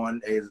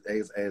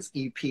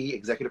EP,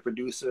 executive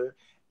producer,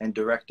 and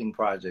directing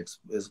projects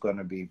is going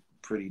to be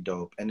pretty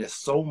dope. And there's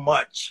so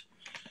much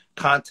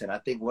content. I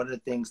think one of the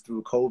things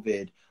through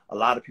COVID, a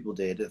lot of people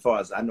did, as far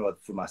as I know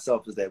for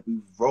myself, is that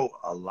we wrote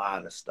a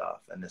lot of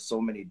stuff, and there's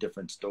so many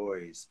different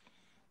stories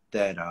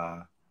that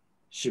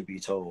should be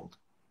told.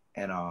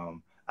 And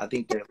I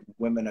think that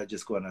women are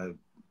just going to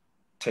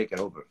take it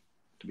over.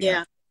 To be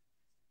honest.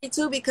 Me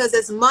too, because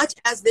as much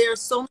as there are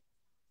so many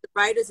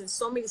writers and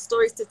so many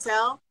stories to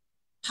tell,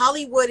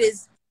 Hollywood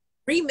is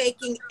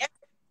remaking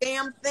every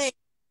damn thing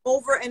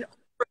over and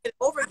over and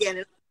over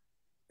again.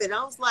 And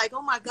I was like,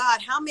 oh my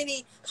God, how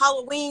many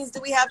Halloweens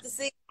do we have to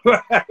see?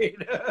 Right.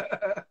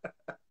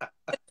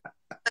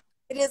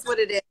 It is what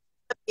it is.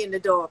 Let me in the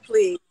door,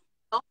 please.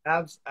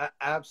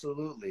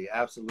 Absolutely.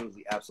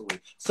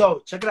 So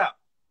check it out.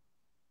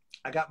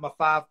 I got my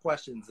 5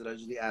 questions that I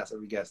usually ask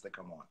every guest that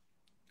come on.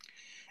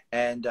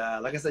 And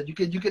like I said, you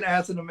can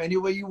answer them any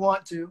way you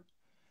want to,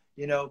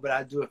 you know, but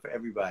I do it for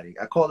everybody.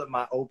 I call it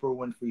my Oprah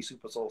Winfrey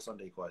Super Soul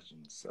Sunday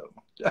questions. So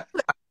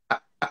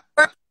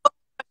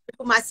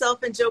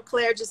myself and Joe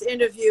Claire just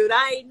interviewed.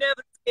 I ain't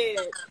never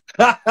scared.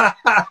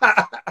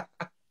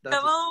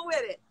 Come on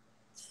with it.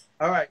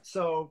 All right.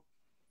 So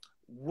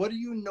what do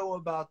you know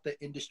about the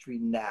industry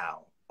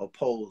now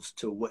opposed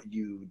to what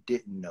you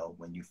didn't know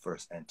when you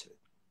first entered?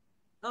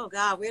 Oh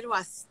God, where do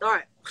I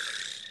start?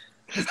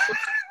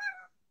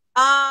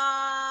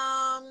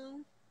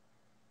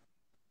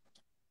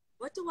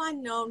 What do I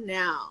know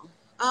now?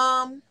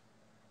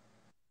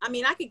 I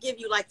mean, I could give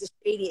you like the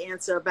shady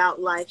answer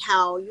about like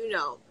how, you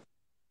know,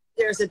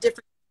 there's a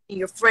difference in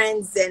your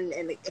friends and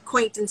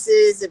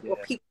acquaintances and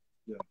what people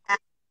have,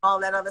 all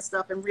that other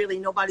stuff, and really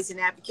nobody's an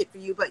advocate for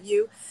you but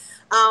you.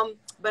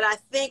 But I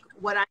think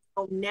what I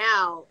know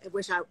now,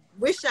 which I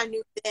wish I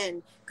knew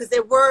then, because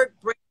their word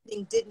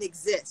branding didn't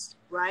exist,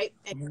 right?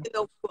 And even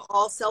though we were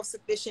all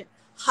self-sufficient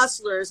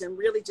hustlers and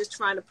really just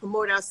trying to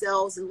promote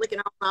ourselves and licking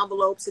our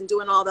envelopes and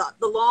doing all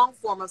the long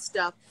form of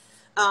stuff,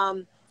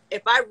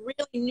 if I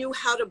really knew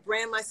how to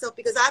brand myself,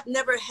 because I've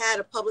never had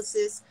a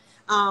publicist,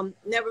 I've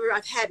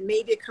had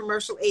maybe a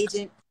commercial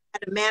agent,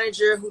 had a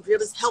manager who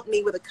really helped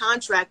me with a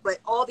contract, but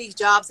all these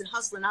jobs and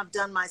hustling I've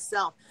done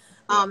myself.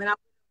 And I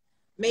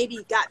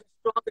maybe got a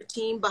stronger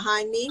team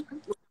behind me,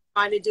 what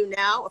I'm trying to do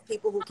now, of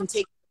people who can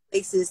take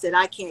places that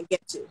I can't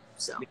get to.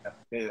 So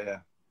yeah.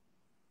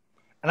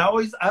 And I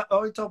always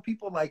tell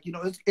people, like, you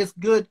know, it's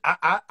good.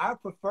 I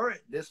prefer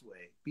it this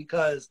way,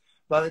 because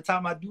by the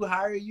time I do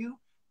hire you,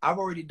 I've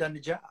already done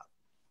the job.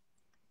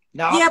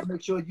 Now I have to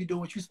make sure you're doing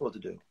what you're supposed to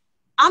do.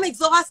 I'm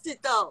exhausted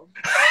though.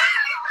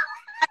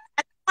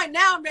 Right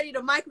now I'm ready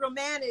to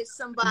micromanage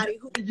somebody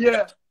who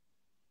get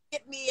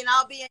me, and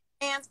I'll be in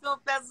Cannes Film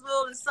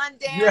Festival and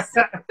Sundance.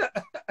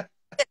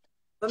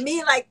 But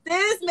me like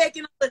this,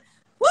 making the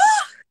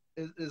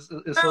it's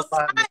so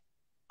fun.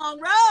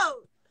 Long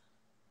road.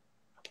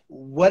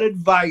 What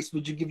advice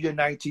would you give your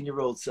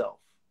 19-year-old self?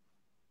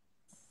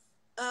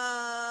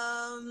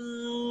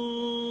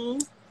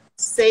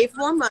 Save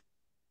more money,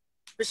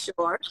 for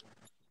sure.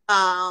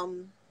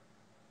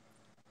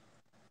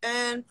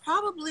 And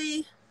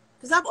probably,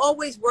 because I've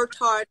always worked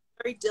hard,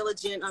 very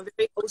diligent, I'm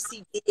very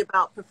OCD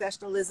about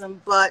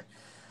professionalism, but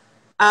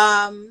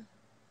as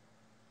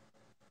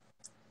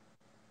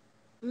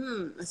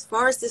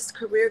far as this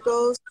career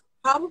goes,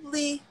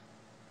 probably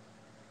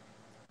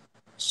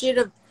should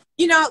have,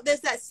 you know, there's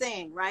that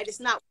saying, right? It's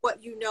not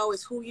what you know,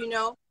 it's who you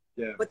know.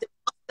 Yeah. But there's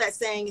also that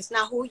saying, it's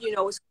not who you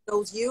know, it's who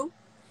knows you.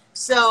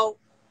 So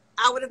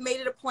I would have made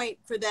it a point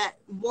for that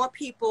more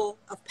people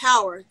of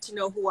power to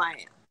know who I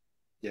am.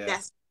 Yeah.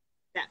 That's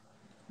that.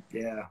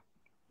 Yeah.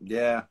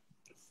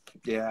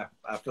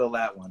 I feel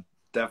that one.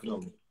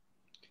 Definitely.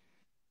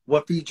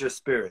 What feeds your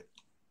spirit?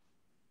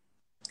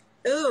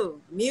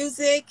 Ooh,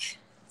 music,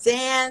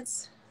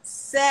 dance,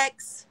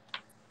 sex,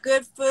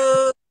 good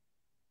food,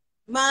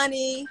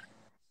 money,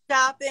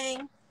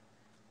 shopping,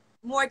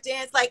 more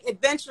dance, like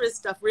adventurous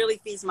stuff really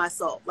feeds my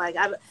soul. Like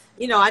I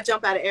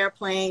jump out of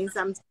airplanes.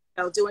 I'm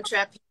doing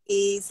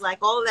trapeze, like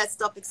all of that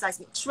stuff excites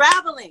me.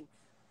 Traveling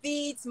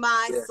feeds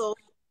my soul.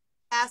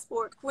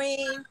 Passport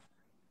queen,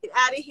 get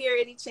out of here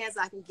any chance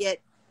I can get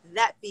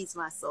that feeds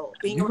my soul.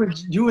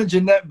 You and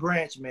Jeanette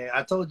Branch, man.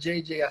 I told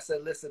JJ, I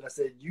said, listen, I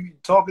said, you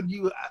talking to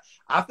you,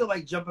 I feel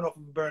like jumping off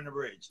of Burn the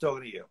Bridge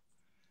talking to you.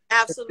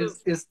 Absolutely.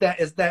 It's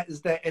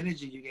that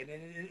energy you get.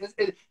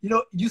 And you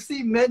know, you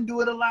see men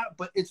do it a lot,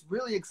 but it's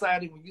really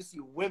exciting when you see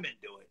women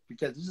do it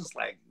because it's just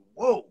like,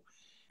 whoa.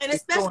 And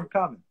it's especially, so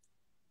uncommon.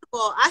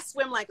 well, I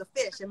swim like a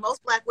fish, and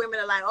most Black women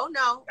are like, oh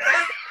no.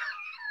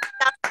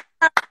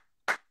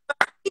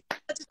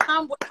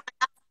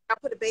 I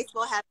put a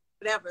baseball hat,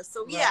 whatever.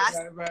 So yeah,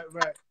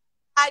 right.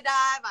 I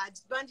dive, I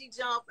bungee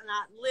jump, and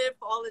I live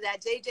for all of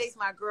that. JJ's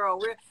my girl.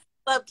 We're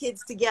club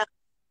kids together.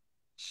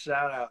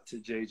 Shout out to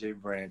JJ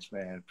Branch,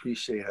 man.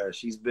 Appreciate her.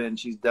 She's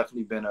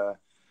definitely been a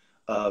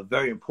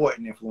very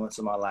important influence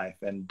in my life,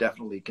 and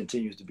definitely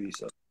continues to be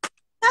so.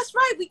 That's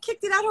right. We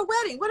kicked it at her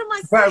wedding. What am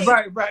I saying?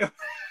 Right.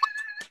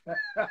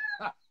 I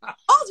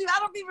told you, I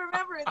don't even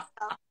remember it.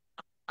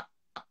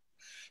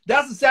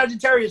 That's a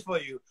Sagittarius for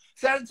you.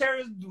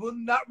 Sagittarius will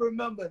not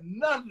remember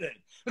nothing.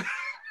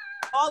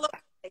 All of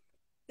it.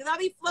 Because I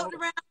be floating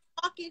around,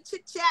 talking,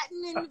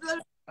 chit-chatting, and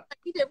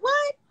he did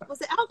what? Was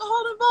there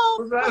alcohol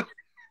involved?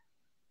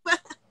 Right.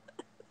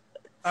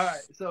 All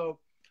right. So,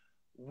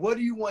 what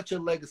do you want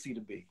your legacy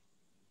to be?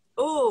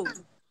 Ooh.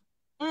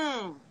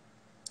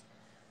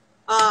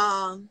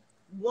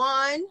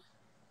 One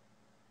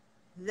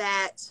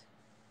that,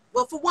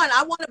 well, for one,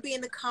 I want to be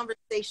in the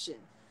conversation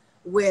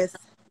with,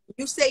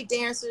 you say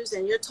dancers,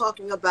 and you're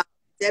talking about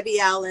Debbie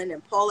Allen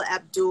and Paula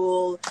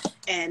Abdul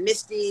and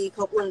Misty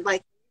Copeland,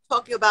 like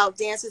talking about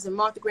dancers and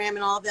Martha Graham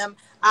and all of them.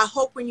 I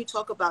hope when you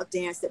talk about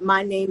dance that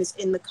my name is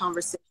in the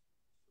conversation.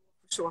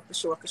 For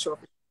sure.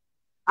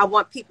 I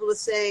want people to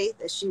say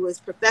that she was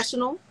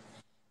professional,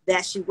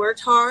 that she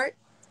worked hard,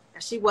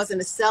 that she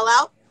wasn't a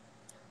sellout,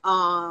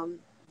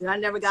 that I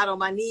never got on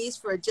my knees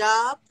for a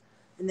job,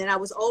 and then I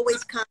was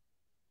always confident,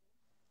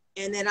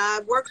 and then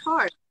I worked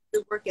hard.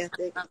 Good work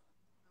ethic.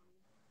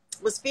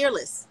 Was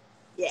fearless.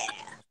 Yeah.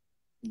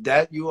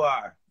 That you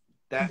are,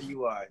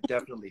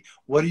 definitely.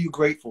 What are you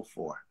grateful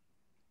for?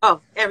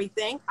 Oh,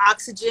 everything.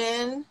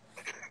 Oxygen.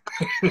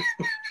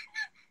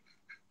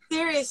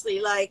 Seriously,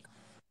 like,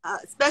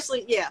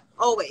 especially, yeah,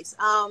 always.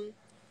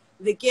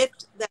 The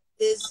gift that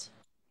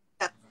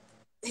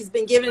has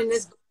been given in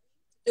this book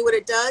to do what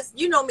it does.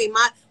 You know me,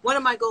 one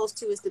of my goals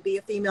too is to be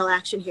a female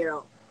action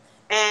hero.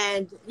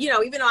 And, you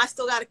know, even though I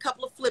still got a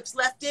couple of flips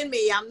left in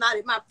me, I'm not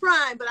at my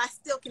prime, but I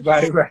still can.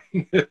 Right.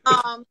 But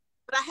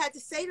I had to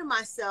say to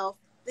myself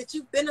that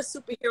you've been a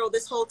superhero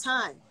this whole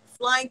time,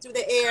 flying through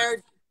the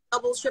air,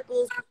 doubles,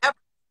 triples, whatever,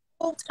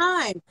 the whole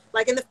time,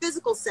 like in the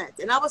physical sense.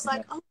 And I was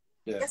like, oh,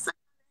 yeah. Yes,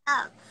 I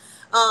have.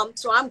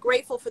 So I'm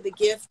grateful for the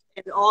gift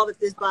and all that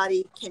this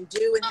body can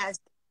do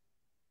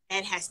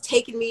and has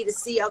taken me to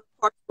see other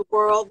parts of the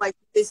world, like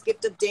this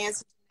gift of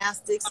dance and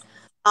gymnastics.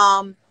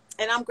 And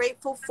I'm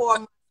grateful for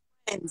my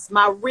friends,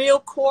 my real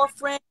core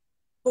friends,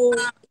 who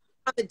on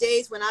the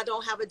days when I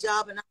don't have a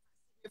job and I'm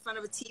in front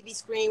of a TV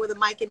screen with a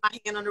mic in my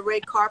hand on the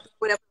red carpet,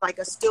 whatever, like,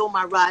 are still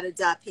my ride or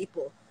die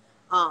people.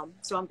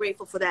 So I'm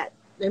grateful for that.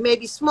 They may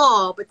be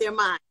small, but they're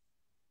mine.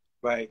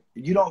 Right.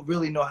 You don't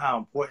really know how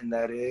important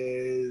that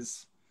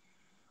is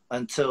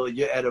until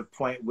you're at a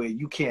point where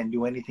you can't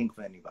do anything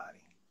for anybody.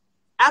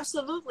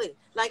 Absolutely.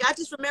 Like, I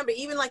just remember,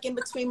 even like in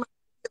between my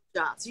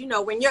jobs, you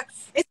know,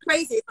 it's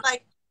crazy. It's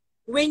like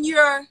when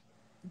you're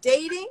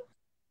dating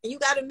and you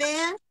got a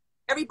man,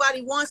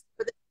 everybody wants,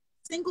 but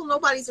single,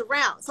 nobody's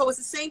around. So it's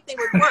the same thing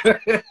with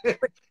work.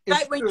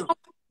 Right? When you don't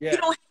have a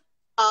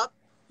job,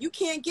 you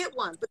can't get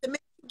one. But the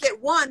minute you get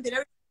one, then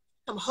everybody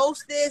come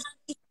host this,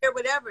 or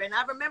whatever. And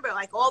I remember,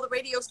 like, all the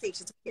radio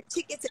stations get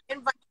tickets and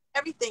invites,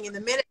 everything. And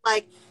the minute,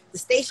 like, the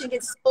station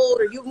gets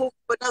sold or you move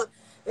to another,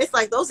 it's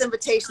like those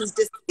invitations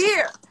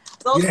disappear.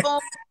 Those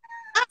phones,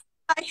 I'm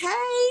like,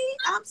 hey,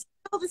 I'm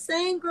still the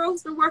same girl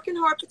who's been working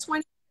hard for 20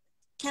 years.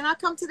 Can I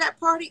come to that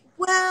party?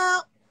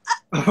 Well,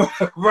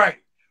 right.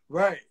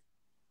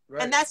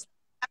 And that's,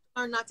 I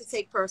learned not to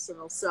take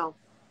personal. So,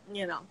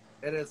 you know.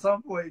 And at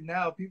some point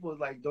now, people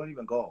like don't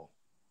even call,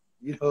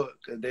 you know,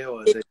 because they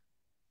always.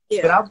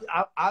 Yeah.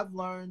 But I've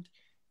learned,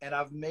 and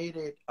I've made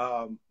it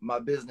my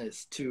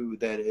business too,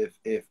 that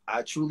if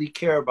I truly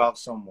care about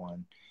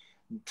someone,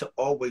 to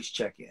always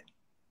check in.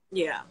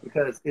 Yeah.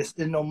 Because it's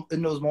in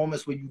those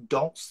moments where you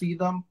don't see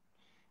them,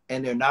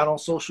 and they're not on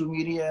social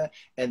media,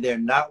 and they're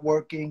not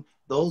working.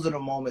 Those are the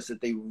moments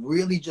that they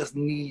really just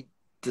need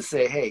to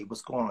say, hey,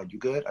 what's going on? You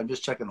good? I'm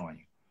just checking on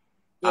you.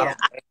 Yeah. I don't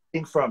want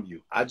anything from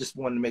you. I just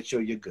want to make sure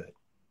you're good.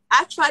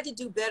 I tried to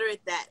do better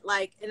at that.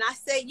 Like, and I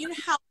say, you know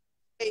how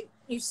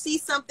you see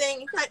something,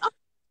 you're like, oh,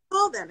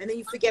 call them. And then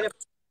you forget it.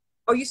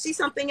 Or you see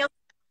something else,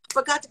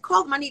 forgot to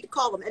call them. I need to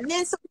call them. And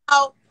then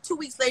somehow 2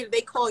 weeks later,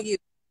 they call you.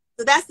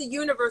 So that's the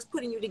universe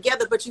putting you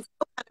together. But you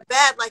feel kind of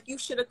bad, like you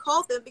should have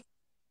called them because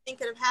anything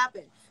could have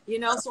happened. You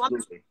know, Absolutely.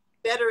 So I'm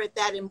better at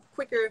that and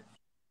quicker,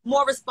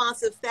 more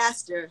responsive,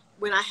 faster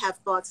when I have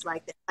thoughts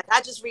like that. Like,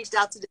 I just reached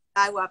out to this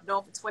guy who I've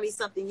known for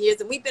 20-something years,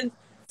 and we've been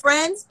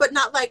friends, but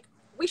not like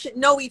we should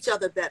know each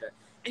other better.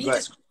 And he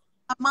just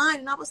crossed my mind,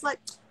 and I was like,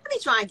 let me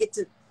try and get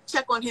to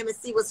check on him and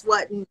see what's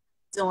what and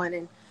doing.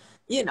 And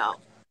you know,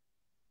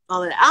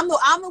 all of that. I'm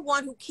the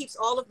one who keeps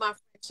all of my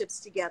friendships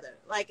together.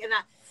 Like,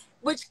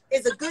 which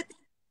is a good thing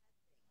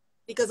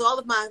because all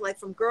of my, like,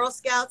 from Girl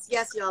Scouts,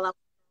 yes, y'all, I was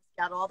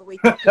Scout all the way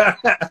through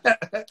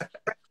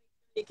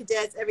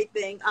cadets,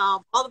 everything.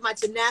 All of my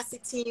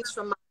gymnastic teams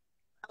from my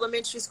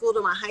elementary school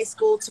to my high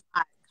school to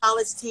my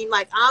college team.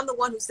 Like, I'm the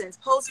one who sends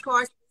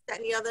postcards, that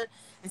and the other.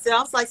 And so I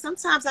was like,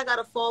 sometimes I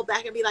gotta fall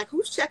back and be like,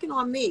 who's checking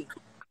on me?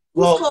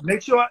 Well,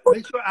 make sure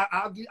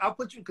I'll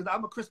put you, because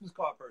I'm a Christmas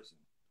card person.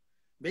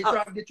 Make sure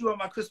I get you on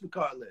my Christmas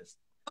card list.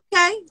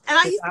 Okay.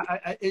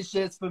 And it's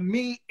just, for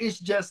me, it's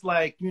just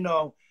like,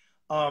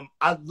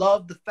 I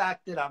love the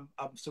fact that I'm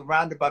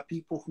surrounded by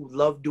people who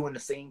love doing the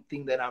same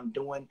thing that I'm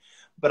doing.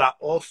 But I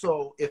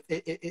also,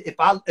 if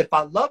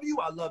I love you,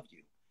 I love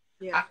you.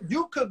 Yeah.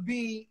 You could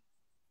be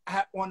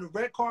on the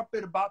red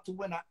carpet about to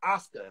win an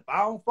Oscar. If I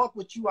don't fuck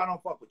with you, I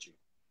don't fuck with you.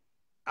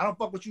 I don't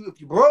fuck with you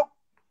if you broke.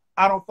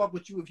 I don't fuck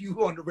with you if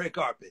you on the red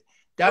carpet.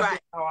 That's right.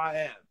 how I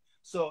am.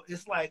 So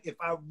it's like, if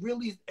I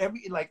really,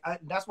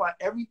 that's why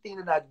everything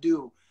that I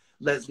do,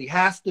 Leslie,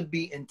 has to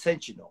be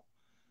intentional.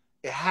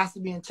 It has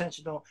to be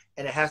intentional,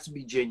 and it has to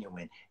be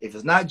genuine. If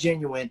it's not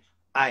genuine,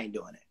 I ain't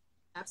doing it.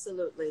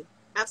 Absolutely.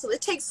 Absolutely.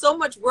 It takes so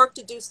much work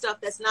to do stuff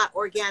that's not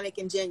organic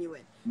and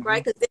genuine,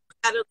 right? Because they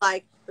got to,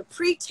 like, the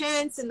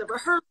pretense and the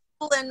rehearsal,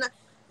 and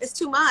it's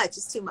too much.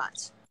 It's too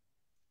much.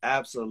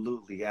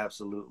 Absolutely.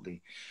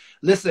 Absolutely.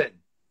 Listen,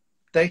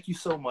 thank you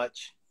so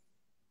much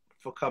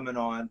for coming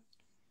on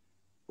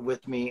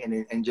with me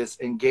and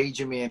just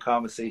engaging me in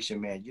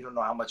conversation, man. You don't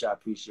know how much I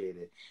appreciate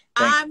it.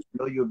 I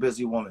know you're a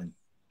busy woman.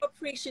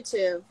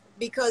 Appreciative,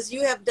 because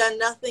you have done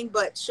nothing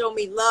but show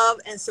me love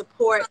and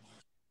support. We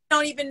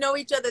don't even know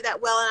each other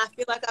that well, and I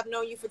feel like I've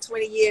known you for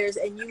 20 years,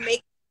 and you make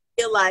me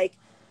feel like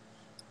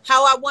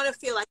how I want to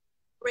feel, like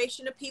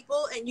inspiration to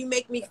people, and you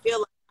make me feel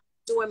like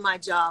I'm doing my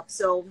job.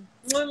 So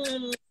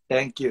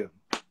thank you.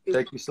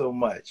 Thank you so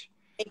much.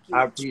 Thank you.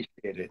 I appreciate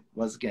it.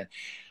 Once again,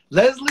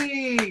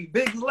 Leslie,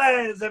 Big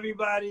Les,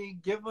 everybody,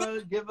 give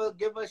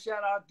a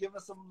shout out, give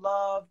us some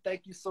love.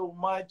 Thank you so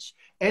much.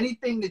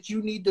 Anything that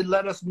you need to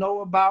let us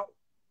know about?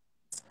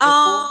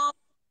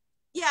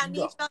 Yeah, I need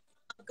y'all to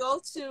go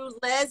to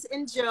Les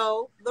and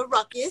Joe, The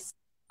Ruckus,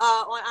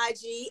 on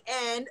IG,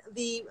 and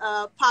the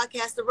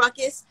podcast, The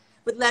Ruckus,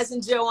 with Les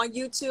and Joe on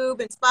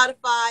YouTube and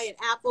Spotify and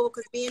Apple,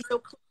 because me and Joe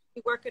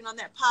are working on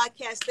that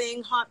podcast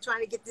thing,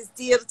 trying to get this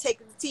deal to take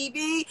the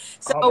TV.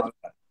 So,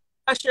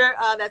 Usher,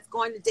 that's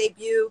going to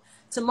debut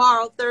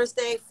tomorrow,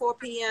 Thursday, 4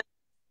 p.m.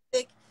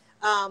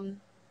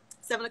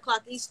 7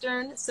 o'clock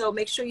Eastern. So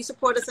make sure you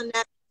support us on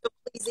that. So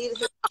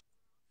please,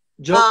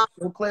 Joe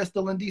Claire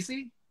still in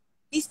DC?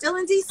 He's still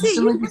in DC. He's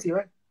still in DC,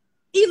 right?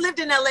 He lived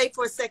in LA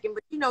for a second,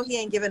 but he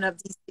ain't giving up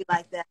DC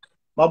like that.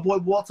 My boy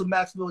Walter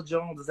Maxwell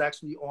Jones is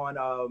actually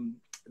on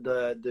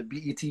the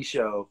BET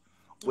show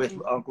with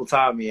Uncle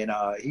Tommy, and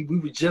we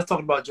were just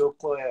talking about Joe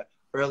Claire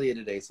earlier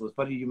today, so it's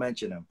funny you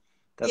mentioned him.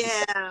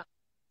 Yeah.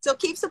 So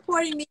keep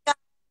supporting me. I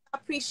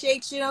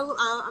appreciate you.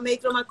 I may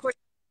throw my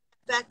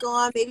choreography back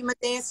on, maybe my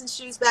dancing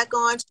shoes back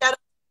on. Shout out to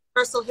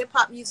Universal Hip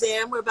Hop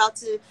Museum. We're about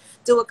to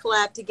do a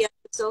collab together.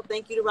 So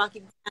thank you to Rocky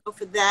Piano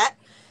for that.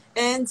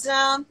 And,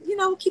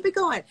 we'll keep it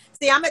going.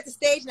 See, I'm at the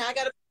stage now. I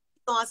got to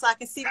put on so I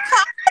can see the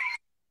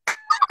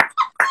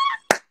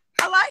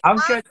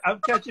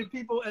I'm catching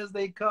people as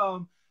they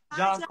come.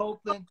 John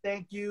Copeland,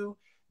 thank you.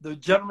 The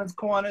Gentleman's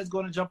Corner is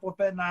going to jump off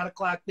at 9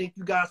 o'clock. Thank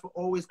you guys for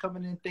always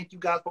coming in. Thank you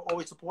guys for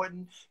always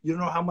supporting. You don't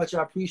know how much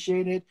I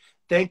appreciate it.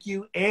 Thank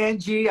you,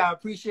 Angie. I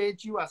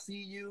appreciate you. I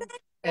see you.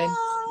 And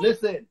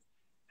listen,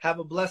 have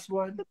a blessed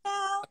one.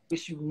 I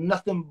wish you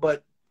nothing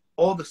but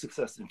all the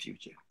success in the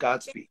future.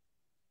 Godspeed.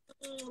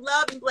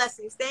 Love and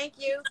blessings. Thank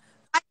you.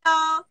 Bye,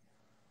 y'all.